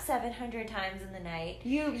woken up 700 times in the night.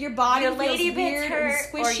 Your body your feels lady weird hurt, and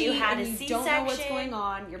squishy, or you had and a you C-section. don't know what's going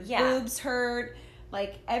on. Your boobs hurt.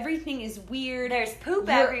 Like, everything is weird. There's poop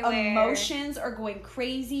everywhere. Your emotions are going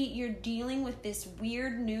crazy. You're dealing with this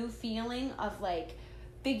weird new feeling of, like,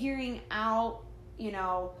 figuring out, you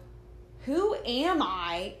know, who am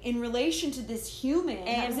I in relation to this human and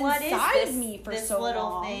that was what inside is this, of me for this so little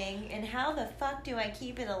long? thing, and how the fuck do I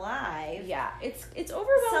keep it alive? Yeah, it's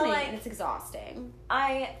overwhelming, so, like, and it's exhausting.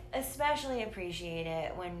 I especially appreciate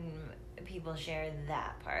it when people share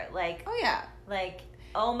that part. Like, oh yeah, like,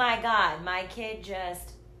 oh my god, my kid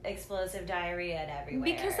just explosive diarrhea and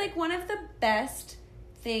everywhere. Because, like, one of the best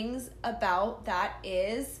things about that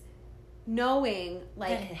is knowing,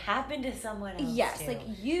 like, that it happened to someone else. Yes, too. like,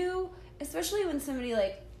 you, especially when somebody,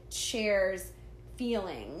 like, shares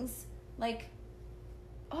feelings, like,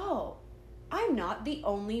 oh, I'm not the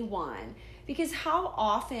only one. Because how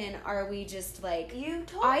often are we just, like, you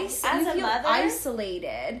feel mother,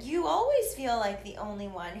 isolated? You always feel like the only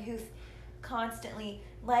one who constantly,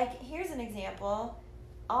 like, here's an example.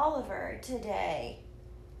 Oliver today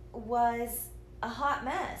was a hot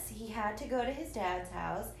mess. He had to go to his dad's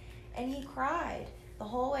house, and he cried the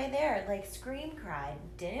whole way there, like scream cried.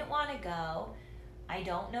 Didn't want to go. I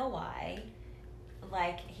don't know why.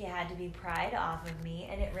 Like, he had to be pried off of me,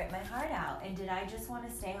 and it ripped my heart out. And did I just want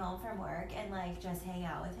to stay home from work and, like, just hang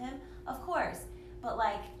out with him? Of course. But,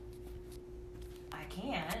 like, I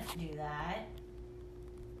can't do that.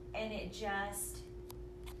 And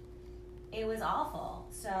it was awful.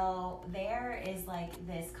 So there is, like,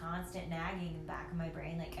 this constant nagging in the back of my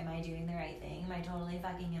brain. Like, am I doing the right thing? Am I totally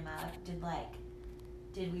fucking him up?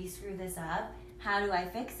 Did we screw this up? How do I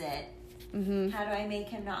fix it? Mm-hmm. How do I make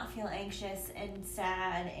him not feel anxious and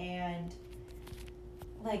sad? And,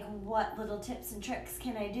 like, what little tips and tricks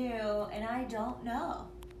can I do? And I don't know.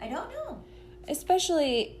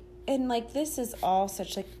 Especially, and, like, this is all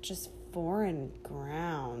such, like, just foreign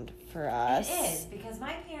ground for us. It is, because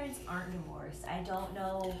my parents aren't divorced. I don't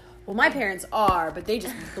know. Well, my parents are, but they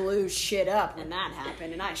just blew shit up when that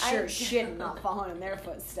happened, and I shit am not following in their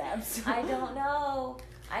footsteps. I don't know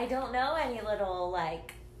any little,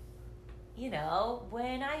 like, you know,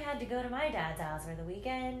 when I had to go to my dad's house for the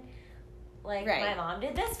weekend, like, my mom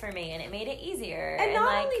did this for me, and it made it easier. And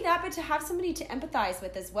not only that, but to have somebody to empathize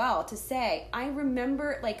with as well, to say, I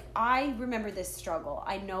remember this struggle.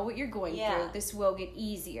 I know what you're going through. This will get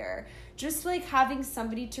easier. Just, like, having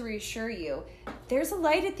somebody to reassure you, there's a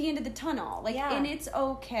light at the end of the tunnel. Like, and it's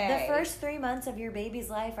okay. The first 3 months of your baby's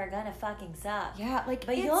life are gonna fucking suck. Yeah, like,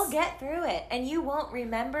 but you'll get through it, and you won't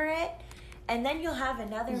remember it, and then you'll have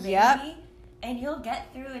another baby, and you'll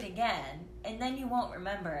get through it again. And then you won't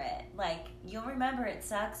remember it. Like, you'll remember it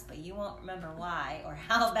sucks, but you won't remember why or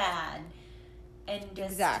how bad. And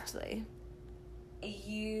just... Exactly.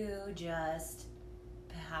 You just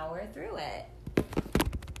power through it.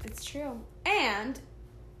 It's true. And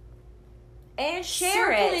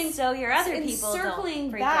share it so your other people circling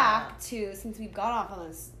don't freak back out. To, since we've got off on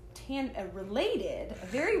this a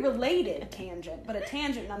very related tangent, but a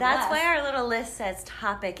tangent nonetheless. That's why our little list says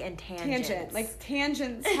topic and tangents. Tangent. Like,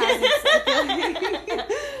 tangents has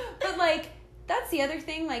its... But, like, that's the other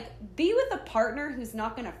thing. Like, be with a partner who's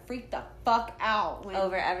not going to freak the fuck out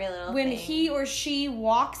over every little thing. When he or she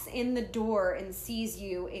walks in the door and sees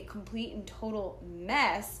you a complete and total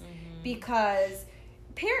mess. Mm-hmm. Because,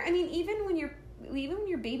 even when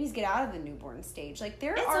your babies get out of the newborn stage, like,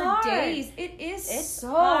 there are days, it's so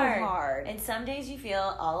hard. And some days you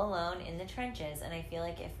feel all alone in the trenches, and I feel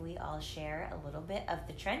like if we all share a little bit of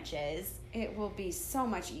the trenches, it will be so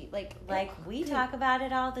much, we talk about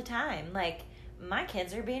it all the time. Like, my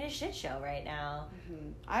kids are being a shit show right now.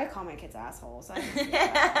 Mm-hmm. I call my kids assholes. I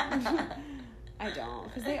don't,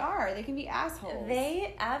 because they can be assholes.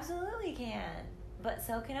 They absolutely can, but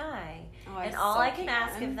so can I. And all I can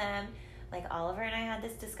ask of them, like, Oliver and I had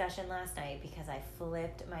this discussion last night because I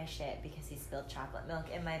flipped my shit because he spilled chocolate milk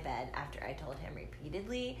in my bed after I told him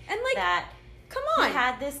repeatedly that come on, he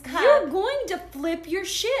had this cup. You're going to flip your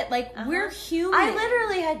shit. Like, we're human. I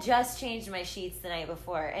literally had just changed my sheets the night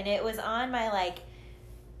before, and it was on my, like,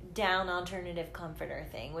 down alternative comforter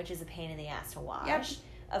thing, which is a pain in the ass to wash,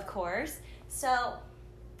 of course. So,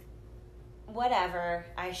 whatever.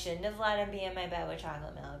 I shouldn't have let him be in my bed with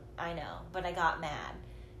chocolate milk. I know, but I got mad.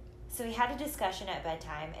 So we had a discussion at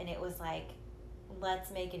bedtime, and it was like, let's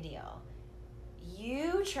make a deal.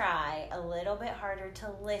 You try a little bit harder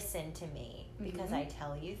to listen to me because I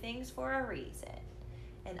tell you things for a reason.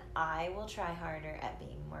 And I will try harder at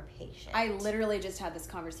being more patient. I literally just had this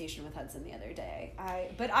conversation with Hudson the other day.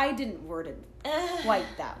 But I didn't word it quite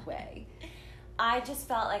that way. I just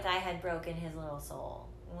felt like I had broken his little soul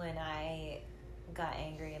when I got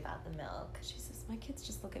angry about the milk. Jesus, my kids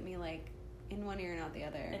just look at me like, in one ear and out the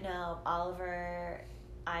other. No, Oliver,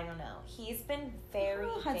 I don't know. He's been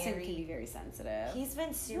Hudson can be very sensitive. He's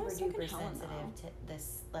been super duper sensitive to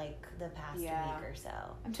this, like, the past week or so.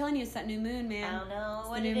 I'm telling you, it's that new moon, man. I don't know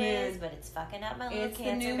what it is, but it's fucking up my little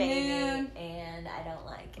Cancer baby, and I don't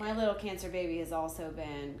like it. My little Cancer baby has also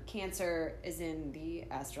been... Cancer is in the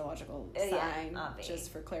astrological sign,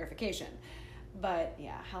 just for clarification. But,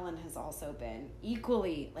 Helen has also been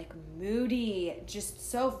equally, like, moody. Just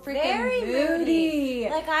so freaking very moody.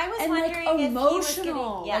 Like, I was wondering like, emotional. If he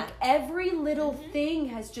was getting... Like, every little thing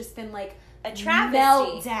has just been, like, a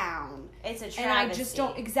travesty. Meltdown. It's a travesty. And I just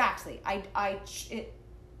don't... Exactly.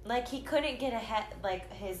 Like, he couldn't get a head... Like,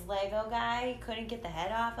 his Lego guy couldn't get the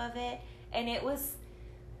head off of it. And it was...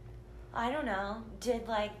 I don't know. Did,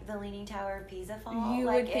 like, the Leaning Tower of Pisa fall? You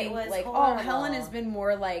would think, like, horrible. Helen has been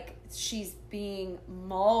more like she's being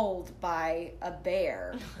mauled by a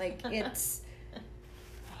bear. Like, it's...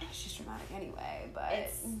 she's dramatic anyway, but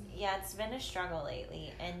it's been a struggle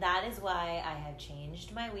lately, and that is why I have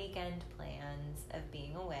changed my weekend plans of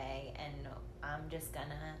being away, and I'm just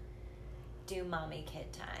gonna do mommy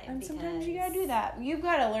kid time. And sometimes you gotta do that. You've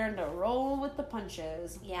got to learn to roll with the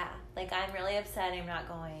punches. Yeah, like I'm really upset I'm not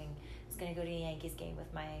going. I was gonna go to a Yankees game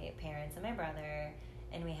with my parents and my brother,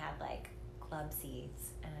 and we had like club seats,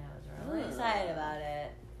 and I was really excited about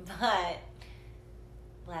it, but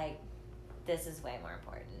like this is way more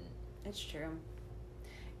important. It's true.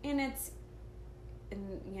 And it's,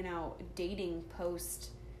 you know, dating post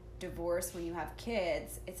divorce when you have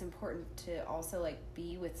kids, it's important to also like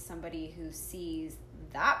be with somebody who sees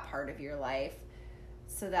that part of your life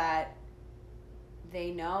so that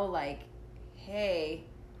they know like, hey,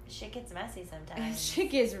 shit gets messy sometimes. Shit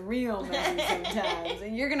gets real messy sometimes,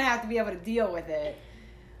 and you're gonna have to be able to deal with it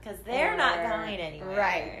because they're not going anywhere.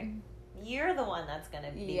 Right. You're the one that's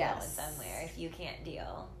gonna be going somewhere if you can't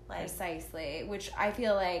deal. Like, precisely, which I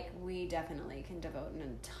feel like we definitely can devote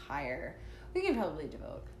we can probably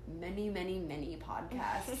devote many, many, many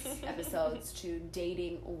podcast episodes to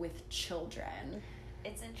dating with children.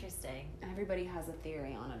 It's interesting. Everybody has a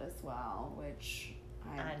theory on it as well, which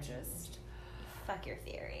I'm just... Fuck your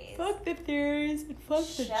theories. Fuck the theories and fuck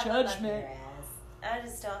the judgment. I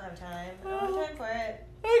just don't have time. I don't have time for it.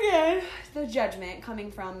 Okay. The judgment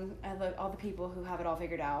coming from all the people who have it all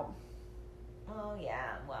figured out. Oh,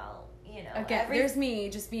 yeah. Well, you know. Again, there's me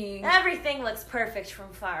just being... Everything looks perfect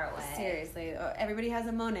from far away. Seriously. Everybody has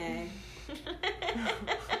a Monet.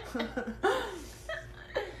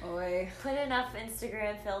 Oy. Put enough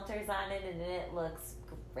Instagram filters on it and it looks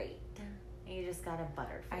great. You just got a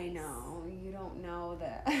butterface. I know. You don't know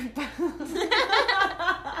that.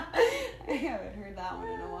 I haven't heard that one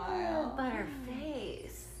in a while.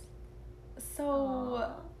 Butterface. So...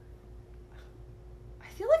 Aww.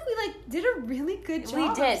 I feel like we did a really good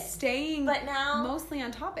job of staying mostly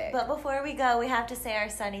on topic. But before we go, we have to say our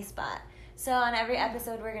sunny spot. So on every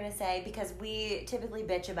episode we're going to say, because we typically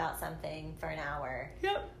bitch about something for an hour.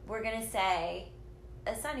 Yep. We're going to say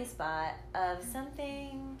a sunny spot of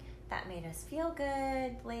something that made us feel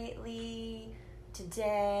good lately,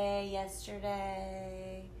 today,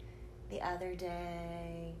 yesterday, the other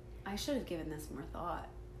day. I should have given this more thought.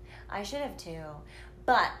 I should have too.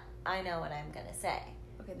 But I know what I'm going to say.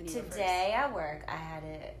 Okay, then today at work, I had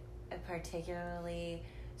a particularly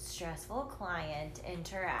stressful client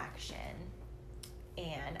interaction,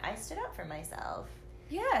 and I stood up for myself.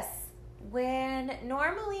 Yes. When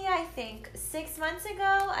normally I think 6 months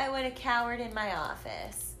ago, I would have cowered in my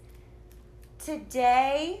office.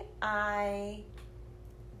 Today, I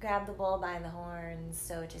grabbed the bull by the horns,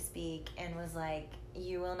 so to speak, and was like,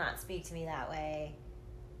 you will not speak to me that way.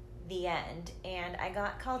 The end. And I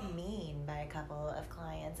got called mean by a couple of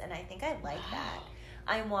clients, and I think I like that.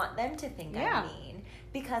 I want them to think I'm mean,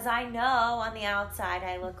 because I know on the outside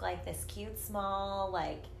I look like this cute, small,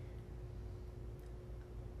 like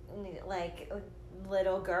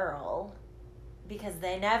little girl, because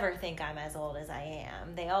they never think I'm as old as I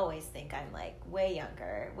am. They always think I'm like way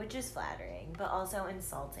younger, which is flattering, but also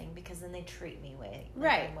insulting, because then they treat me way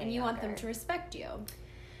right, way and you younger. Want them to respect you.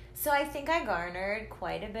 So I think I garnered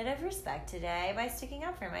quite a bit of respect today by sticking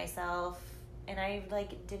up for myself, and I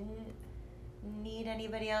didn't need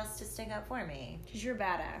anybody else to stick up for me. Because you're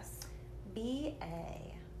badass.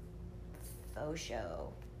 B.A. Faux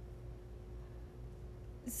show.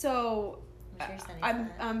 So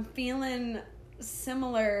I'm feeling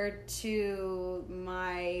similar to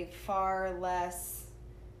my far less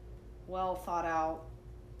well thought out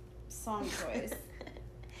song choice.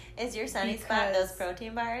 Is your sunny spot those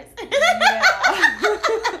protein bars? Yeah.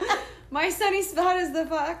 My sunny spot is the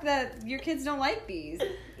fact that your kids don't like these.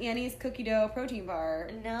 Annie's cookie dough protein bar.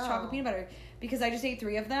 No. Chocolate peanut butter. Because I just ate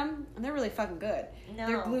 3 of them, and they're really fucking good. No.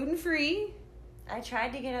 They're gluten-free. I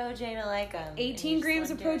tried to get OJ to like them. 18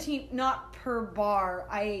 grams of protein, not per bar.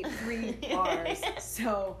 I ate 3 bars.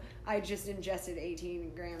 So I just ingested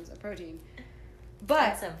 18 grams of protein. But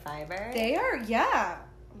and some fiber. They are, yeah.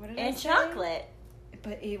 What did I say? Chocolate.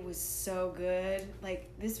 But it was so good.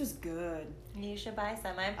 This was good. You should buy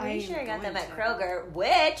some. I'm pretty sure I got them at Kroger,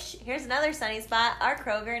 which, here's another sunny spot. Our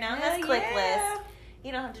Kroger now has ClickList.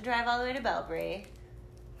 You don't have to drive all the way to Belbury,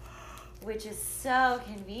 which is so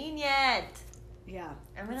convenient. Yeah.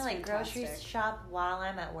 I'm going to grocery shop while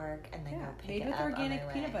I'm at work and then go pick it up made with organic on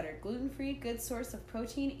my peanut way. butter. Gluten-free, good source of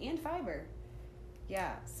protein and fiber.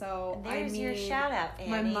 Yeah, so there's your shout out, Annie.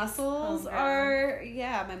 My muscles are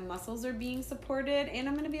being supported, and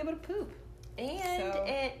I'm going to be able to poop. And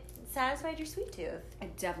it satisfied your sweet tooth.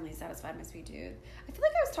 It definitely satisfied my sweet tooth. I feel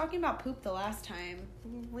like I was talking about poop the last time.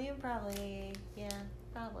 We probably,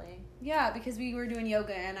 Probably. Yeah, because we were doing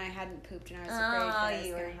yoga and I hadn't pooped and I was afraid that I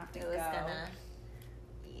was going to have to go.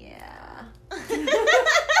 Yeah.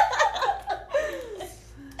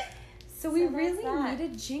 So we really need a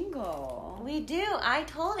jingle. We do. I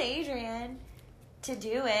told Adrian to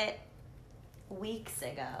do it weeks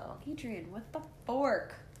ago. Adrian, what the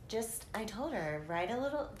fork? I told her, write a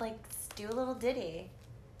little, do a little ditty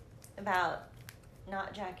about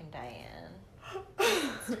not Jack and Diane.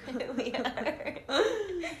 That's who we are.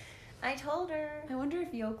 I told her. I wonder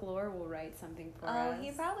if Yoke Lore will write something for us. Oh,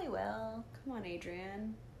 he probably will. Come on,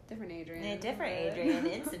 Adrian. Different Adrian. Yeah, different Adrian,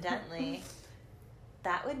 incidentally.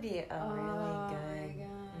 That would be a really good. My God.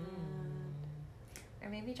 Or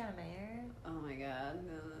maybe John Mayer. Oh my God.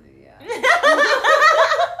 Yeah.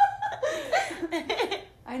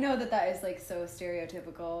 I know that is so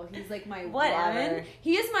stereotypical. He's my one.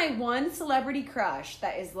 He is my one celebrity crush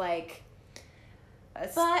that is stereotypical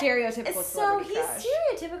celebrity crush. So he's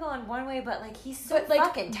stereotypical in one way, but he's so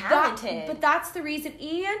fucking talented. But that's the reason,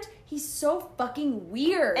 and he's so fucking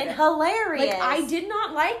weird and hilarious. I did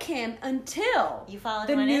not like him until you followed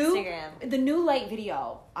him on Instagram. The New Light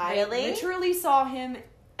video. Really? I literally saw him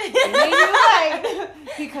in a New Light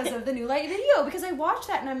because of the New Light video. Because I watched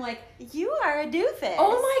that and I'm like, you are a doofus.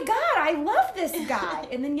 Oh my God, I love this guy.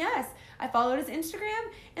 And then I followed his Instagram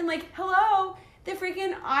and hello. The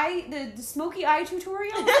freaking the smoky eye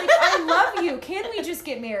tutorial. I love you. Can we just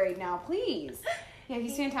get married now, please? Yeah,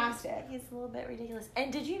 he's fantastic. He's a little bit ridiculous.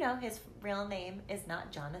 And did you know his real name is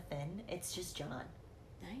not Jonathan? It's just John.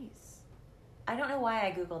 Nice. I don't know why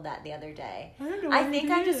I Googled that the other day. I don't know. I think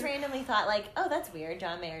I just randomly thought oh, that's weird.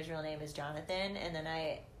 John Mayer's real name is Jonathan, and then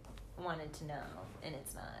I wanted to know, and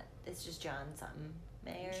it's not. It's just John something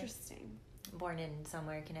Mayer. Interesting. Born in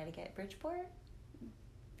somewhere, Connecticut, Bridgeport.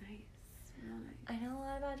 Nice. I know a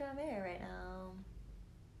lot about John Mayer right now.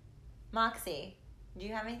 Moxie, do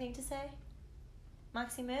you have anything to say?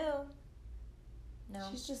 Moxie Moo. No.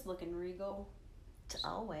 She's just looking regal.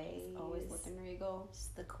 Always. Always looking regal. She's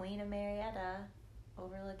the Queen of Marietta,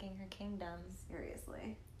 overlooking her kingdom.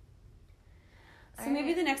 Seriously. So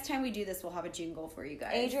maybe the next time we do this, we'll have a jingle for you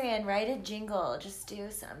guys. Adrian, write a jingle. Just do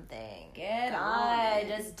something. Get on.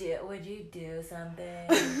 Just do. Would you do something?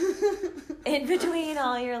 In between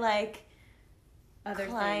all your other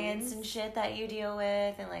clients things and shit that you deal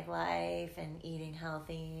with, and life and eating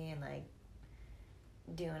healthy and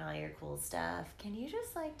doing all your cool stuff. Can you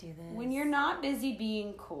just do this when you're not busy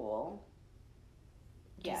being cool?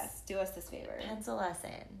 Yes, do us this favor. Pencil us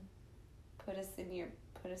in. Put us in your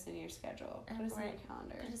schedule. Put us in your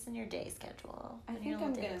calendar. Put us in your day schedule. I think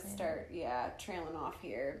I'm gonna start trailing off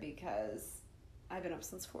here because I've been up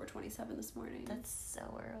since 4:27 this morning. That's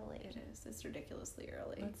so early. It is. It's ridiculously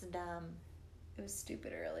early. That's dumb. It was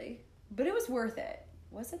stupid early, but it was worth it.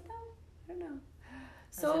 Was it though? I don't know.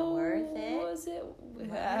 Was it worth it? Was it?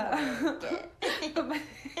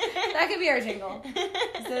 That could be our jingle.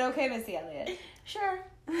 Is it okay, Missy Elliott? Sure.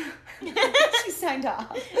 She signed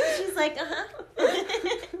off. She's like,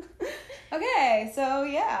 Okay, so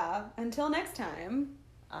until next time.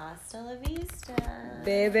 Hasta la vista.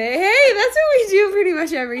 Baby. Hey, that's what we do pretty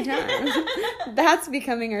much every time. That's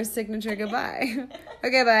becoming our signature goodbye.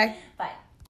 Okay, bye. Bye.